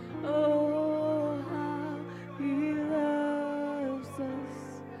 Oh, how he loves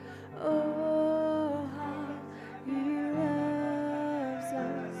us. Oh, how he loves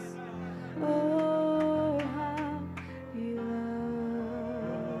us. Oh, how he loves.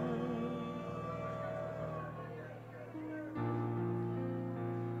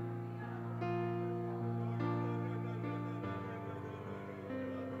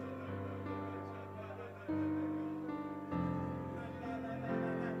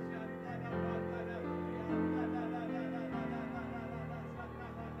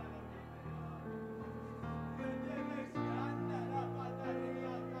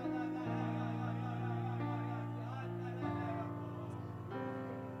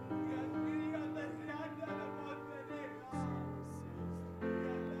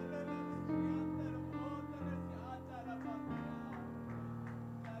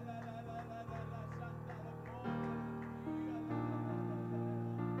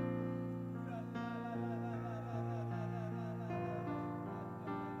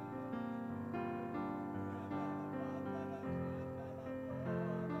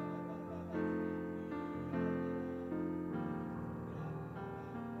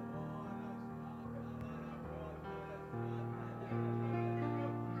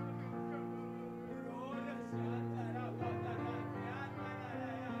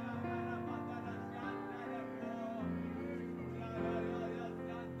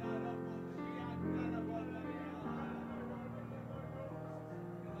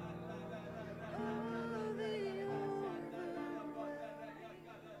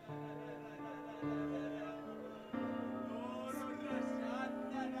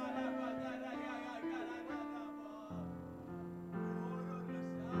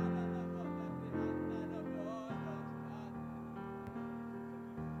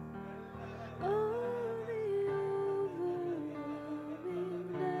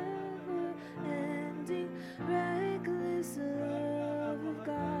 Reckless love of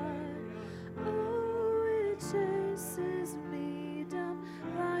God, oh, it chases me down,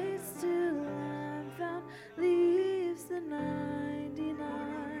 fights till I'm found, leaves the 99.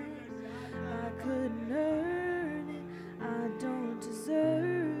 I couldn't earn it, I don't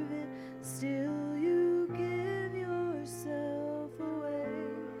deserve it, still you give yourself away.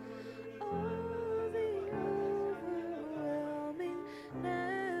 Oh, the overwhelming,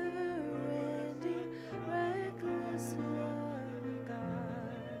 never-ending, reckless love of God.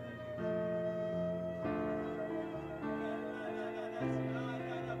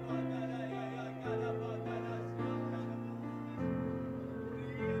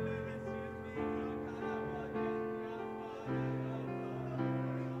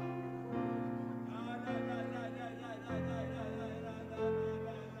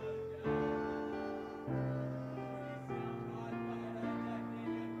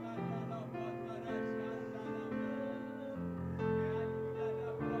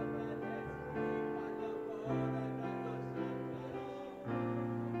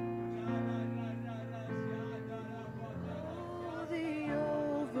 Oh, the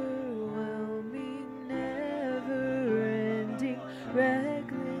overwhelming, never-ending,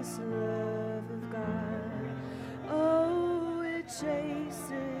 reckless love of God. Oh, it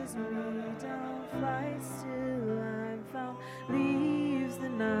chases me down, fights till I'm found, leaves the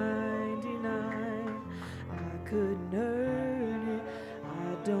 99. I couldn't earn it,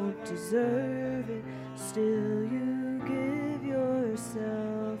 I don't deserve it, still you give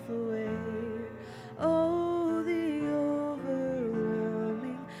yourself away. Oh, the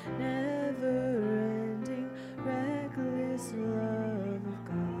overwhelming, never-ending, reckless love of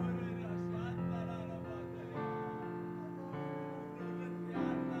God.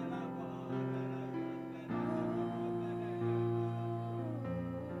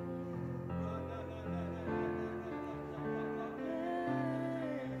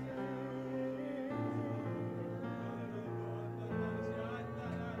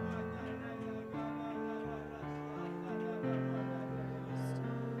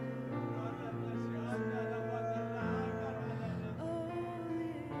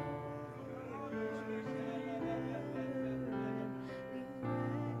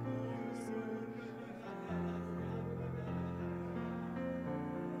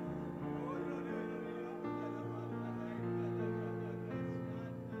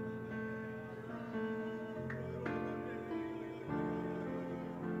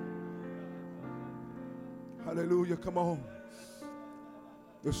 Hallelujah. Come on.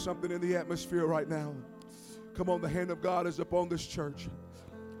 There's something in the atmosphere right now. Come on, the hand of God is upon this church.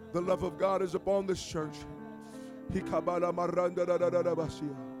 The love of God is upon this church.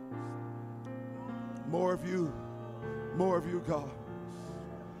 More of you, God.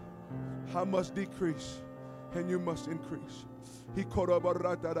 I must decrease and you must increase.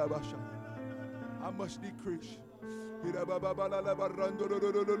 I must decrease.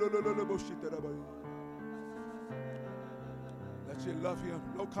 That's it, love him.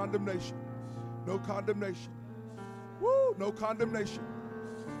 No condemnation. No condemnation. Woo, no condemnation.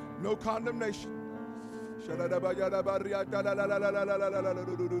 No condemnation.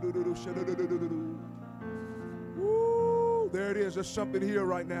 Woo, there it is. There's something here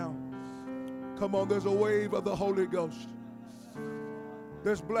right now. Come on, there's a wave of the Holy Ghost.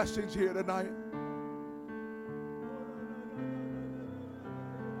 There's blessings here tonight.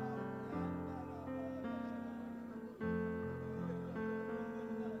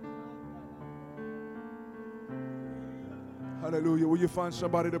 Hallelujah. Will you find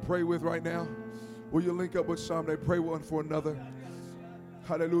somebody to pray with right now? Will you link up with somebody? Pray one for another.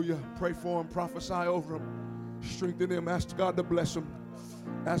 Hallelujah. Pray for them. Prophesy over them. Strengthen them. Ask God to bless them.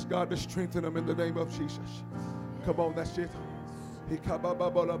 Ask God to strengthen them in the name of Jesus. Come on, that's it.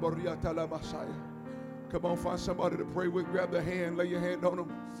 Come on, find somebody to pray with. Grab their hand. Lay your hand on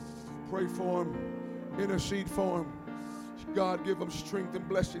them. Pray for them. Intercede for them. God, give them strength and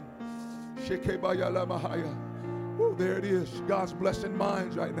blessing. Ooh, there it is. God's blessing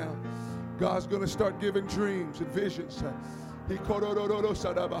minds right now. God's going to start giving dreams and visions.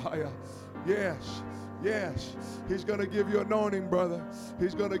 Yes, yes. He's going to give you anointing, brother.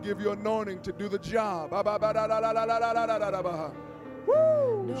 He's going to give you anointing to do the job.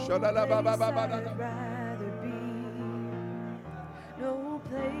 Woo! No place I'd rather be. No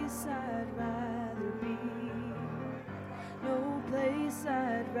place I'd rather be. No place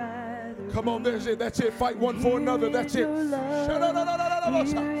I'd rather be. Come on, there's it. That's it. Fight one for another. That's it.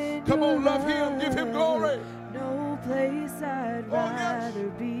 Come on, love him. Give him glory. No place I'd rather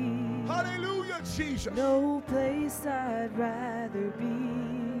be. Hallelujah, Jesus. No place I'd rather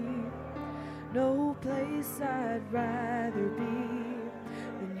be. No place I'd rather be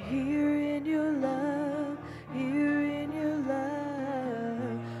than here in your love, here in your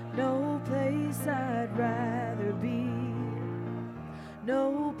love. No place I'd rather be.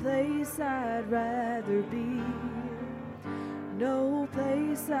 No place I'd rather be. No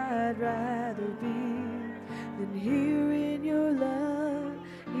place I'd rather be than here in your love,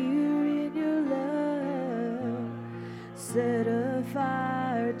 here in your love. Set a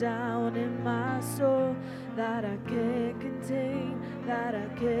fire down in my soul that I can't contain, that I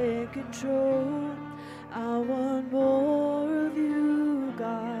can't control. I want more of you,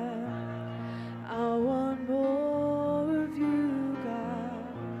 God. I want more of you, God.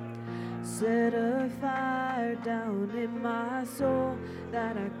 Set a fire down in my soul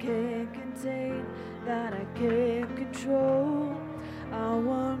that I can't contain, that I can't control. I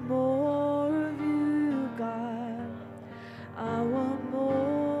want more of you, God. I want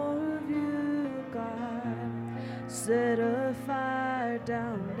more of you, God. Set a fire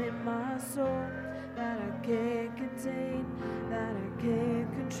down in my soul that I can't contain, that I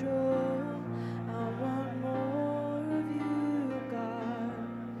can't control. I want more of you, God.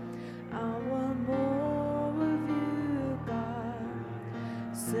 I want more of you, God.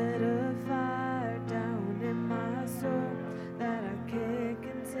 Set a fire down in my soul that I can't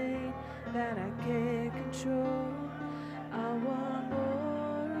contain, that I can't control. I want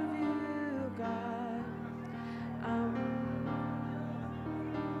more of you, God.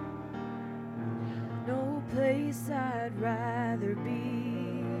 No place I'd rather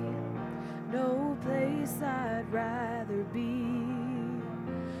be. No place I'd rather be.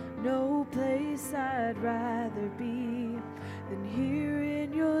 No place I'd rather be than here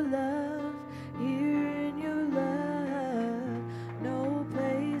in your love, here in your love. No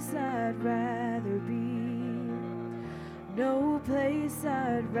place I'd rather be. No place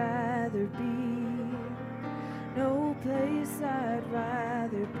I'd rather be. No place I'd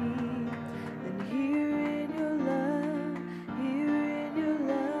rather be than here in your love, here in your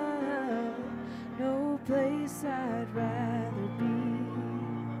love. No place I'd rather be.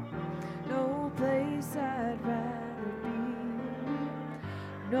 No place I'd rather be.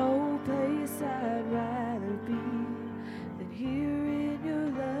 No place I'd rather be than here in your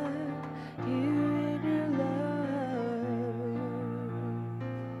love, here in your love.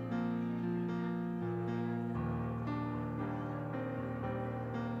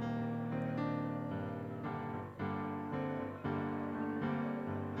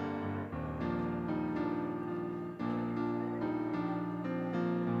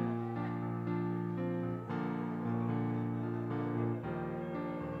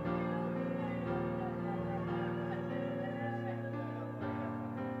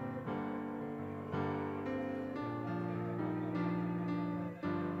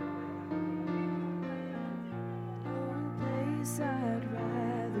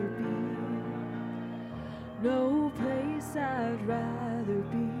 I'd rather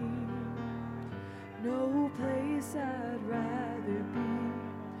be. No place I'd rather be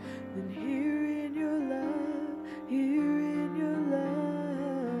than here in your love, here in your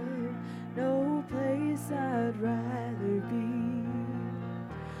love. No place I'd rather be.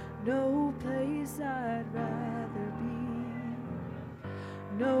 No place I'd rather be.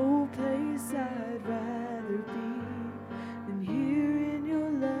 No place I'd rather be than here in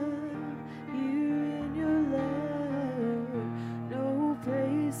your love, here in your love. No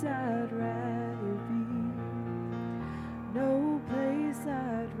place I'd rather be. No place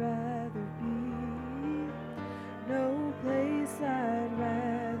I'd rather be. No place I'd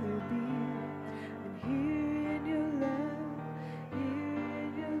rather be than here in your love, here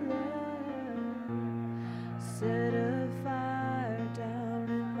in your love. Set a fire down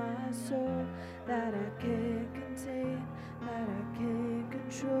in my soul that I can't contain, that I can't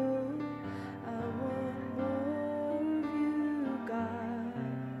control. I want more of you, God.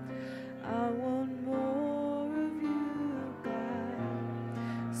 I want more of you,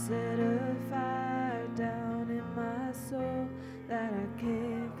 God. Set a fire down in my soul that I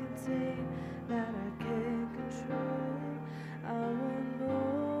can't contain, that I can't control. I want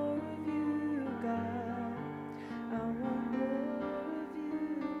more of you, God. I want more of you,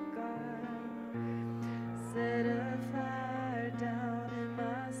 God. Set a fire down in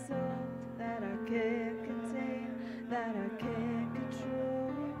my soul that I can't contain, that I can't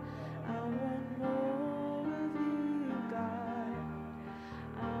control. I want more of you, God.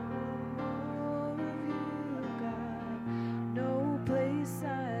 I want more of you, God. No place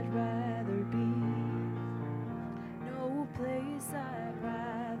I'd rather be. No place I'd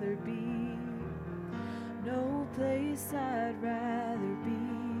rather be. No place I'd rather be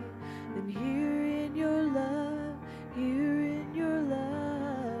than here in your love, here in your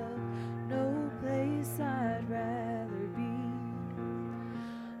love. No place I'd rather be.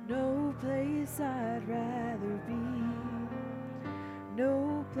 No place I'd rather be.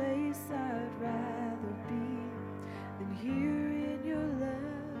 No place I'd rather be than here in your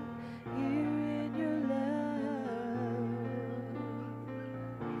love, here in your love.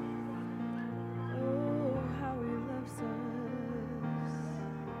 Oh, how he loves us.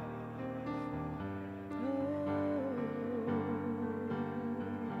 Oh,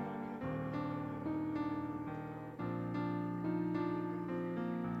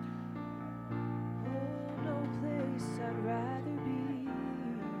 no place I'd rather be.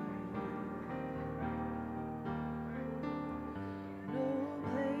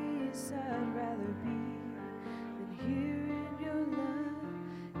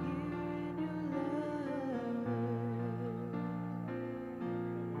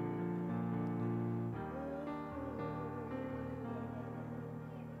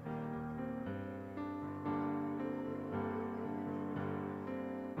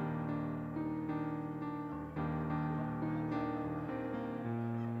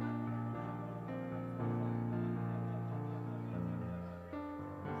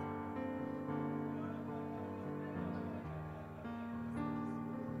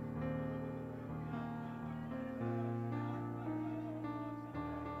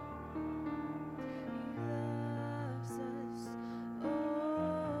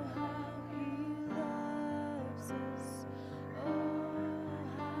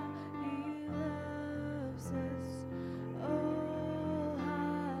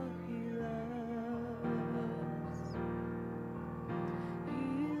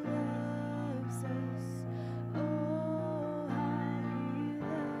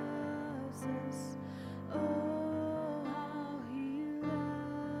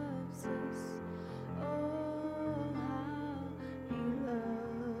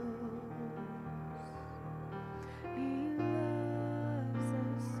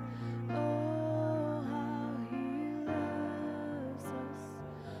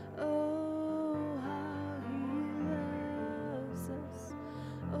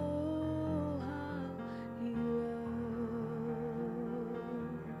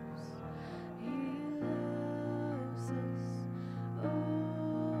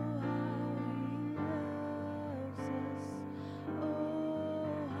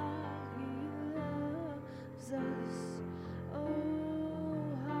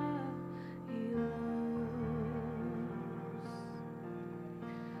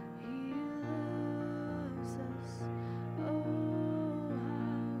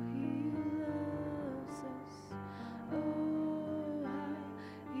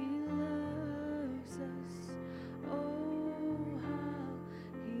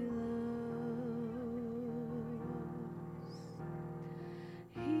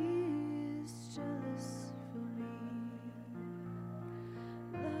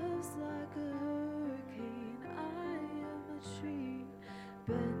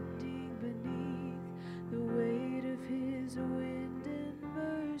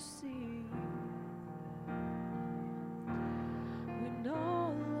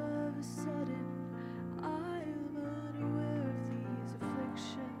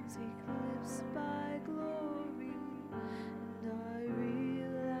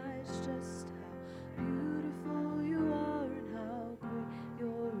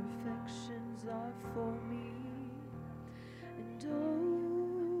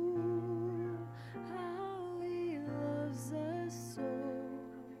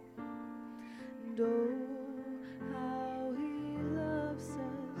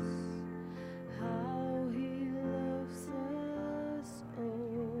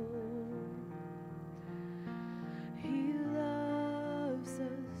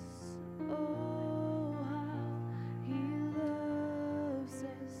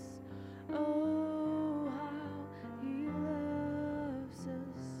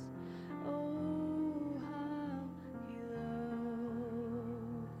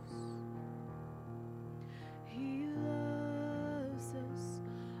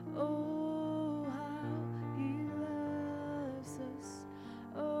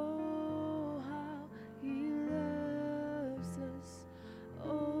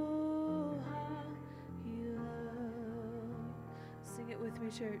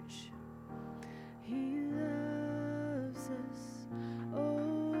 church. He loves us.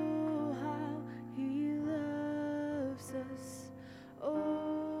 Oh, how he loves us.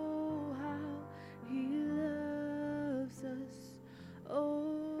 Oh, how he loves us.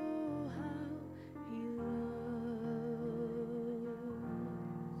 Oh, how he loves.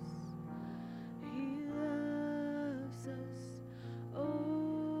 He loves us.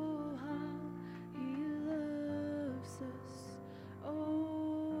 Oh, how he loves us.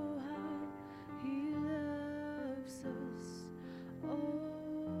 Oh, how he loves us.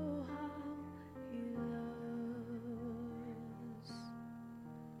 Oh, how he loves.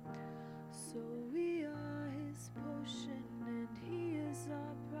 So we are his portion and he is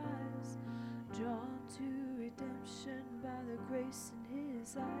our prize, drawn to redemption by the grace in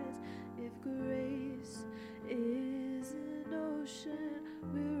his eyes. If grace is an ocean,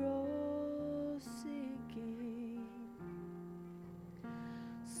 we're all sinking.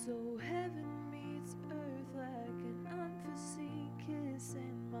 So heaven meets earth like an unforeseen kiss,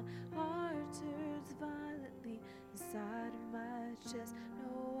 and my heart turns violently inside of my chest.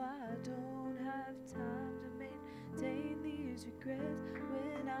 No, I don't have time to maintain these regrets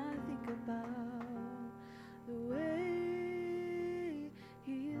when I think about the way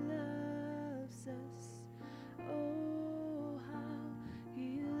he loves us. Oh, how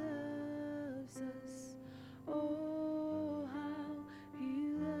he loves us. Oh, how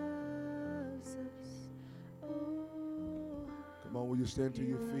he loves us. Oh, Come on, will you stand to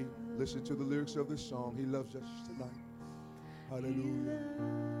your feet? Listen to the lyrics of this song. He loves us tonight. Hallelujah.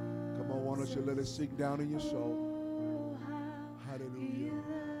 Come on, why don't you let it sink down in your soul? oh, how Hallelujah.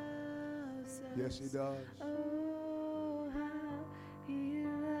 loves us. Yes, he does. Oh, how he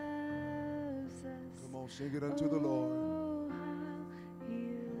loves us. Come on, sing it unto the Lord. Oh, how he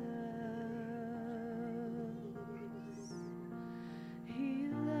loves. He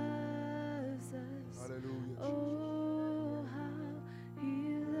loves us. Hallelujah. Oh, how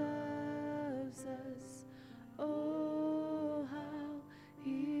he loves us. Oh, how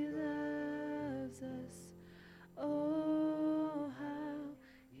he loves us. Oh, how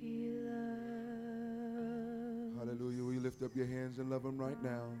he loves. Hallelujah. We lift up your hands and love him right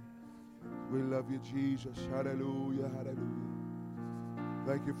now. We love you, Jesus. Hallelujah. Hallelujah.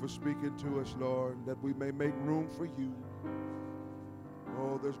 Thank you for speaking to us, Lord, that we may make room for you.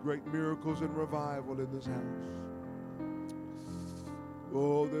 Oh, there's great miracles and revival in this house.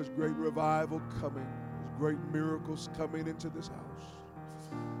 Oh, there's great revival coming. There's great miracles coming into this house.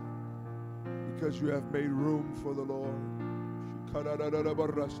 Because you have made room for the Lord. Hallelujah.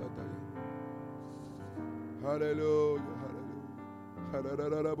 Hallelujah.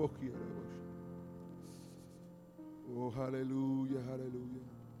 Oh, hallelujah. Hallelujah.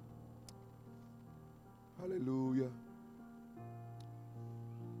 Hallelujah.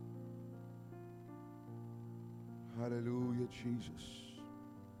 Hallelujah, Jesus.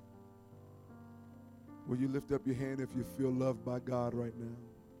 Will you lift up your hand if you feel loved by God right now?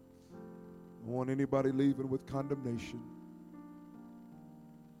 I don't want anybody leaving with condemnation.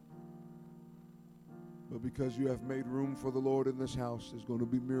 But because you have made room for the Lord in this house, there's going to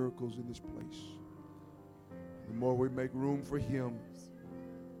be miracles in this place. The more we make room for him,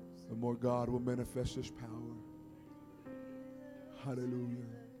 the more God will manifest his power. Hallelujah.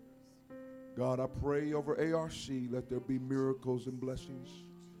 God, I pray over ARC, let there be miracles and blessings.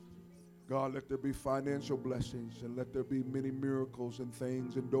 God, let there be financial blessings, and let there be many miracles and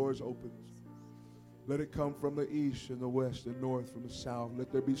things and doors opened. Let it come from the east and the west and north, from the south.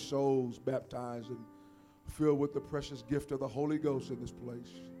 Let there be souls baptized and filled with the precious gift of the Holy Ghost in this place.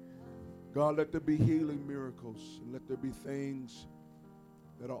 God, let there be healing miracles, and let there be things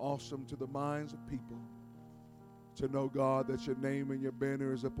that are awesome to the minds of people. To know, God, that your name and your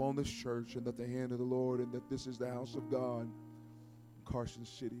banner is upon this church, and that the hand of the Lord, and that this is the house of God in Carson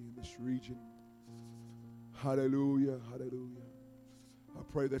City, in this region. Hallelujah, hallelujah. I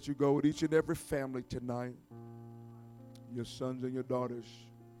pray that you go with each and every family tonight, your sons and your daughters.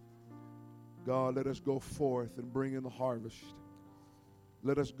 God, let us go forth and bring in the harvest.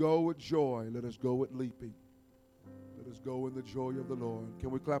 Let us go with joy. Let us go with leaping. Let us go in the joy of the Lord.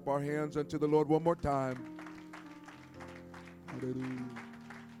 Can we clap our hands unto the Lord one more time? Hallelujah.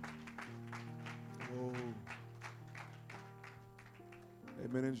 Oh.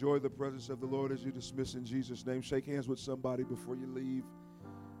 Amen. Enjoy the presence of the Lord as you dismiss in Jesus' name. Shake hands with somebody before you leave.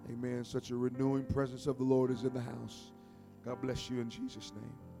 Amen. Such a renewing presence of the Lord is in the house. God bless you in Jesus'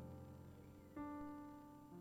 name.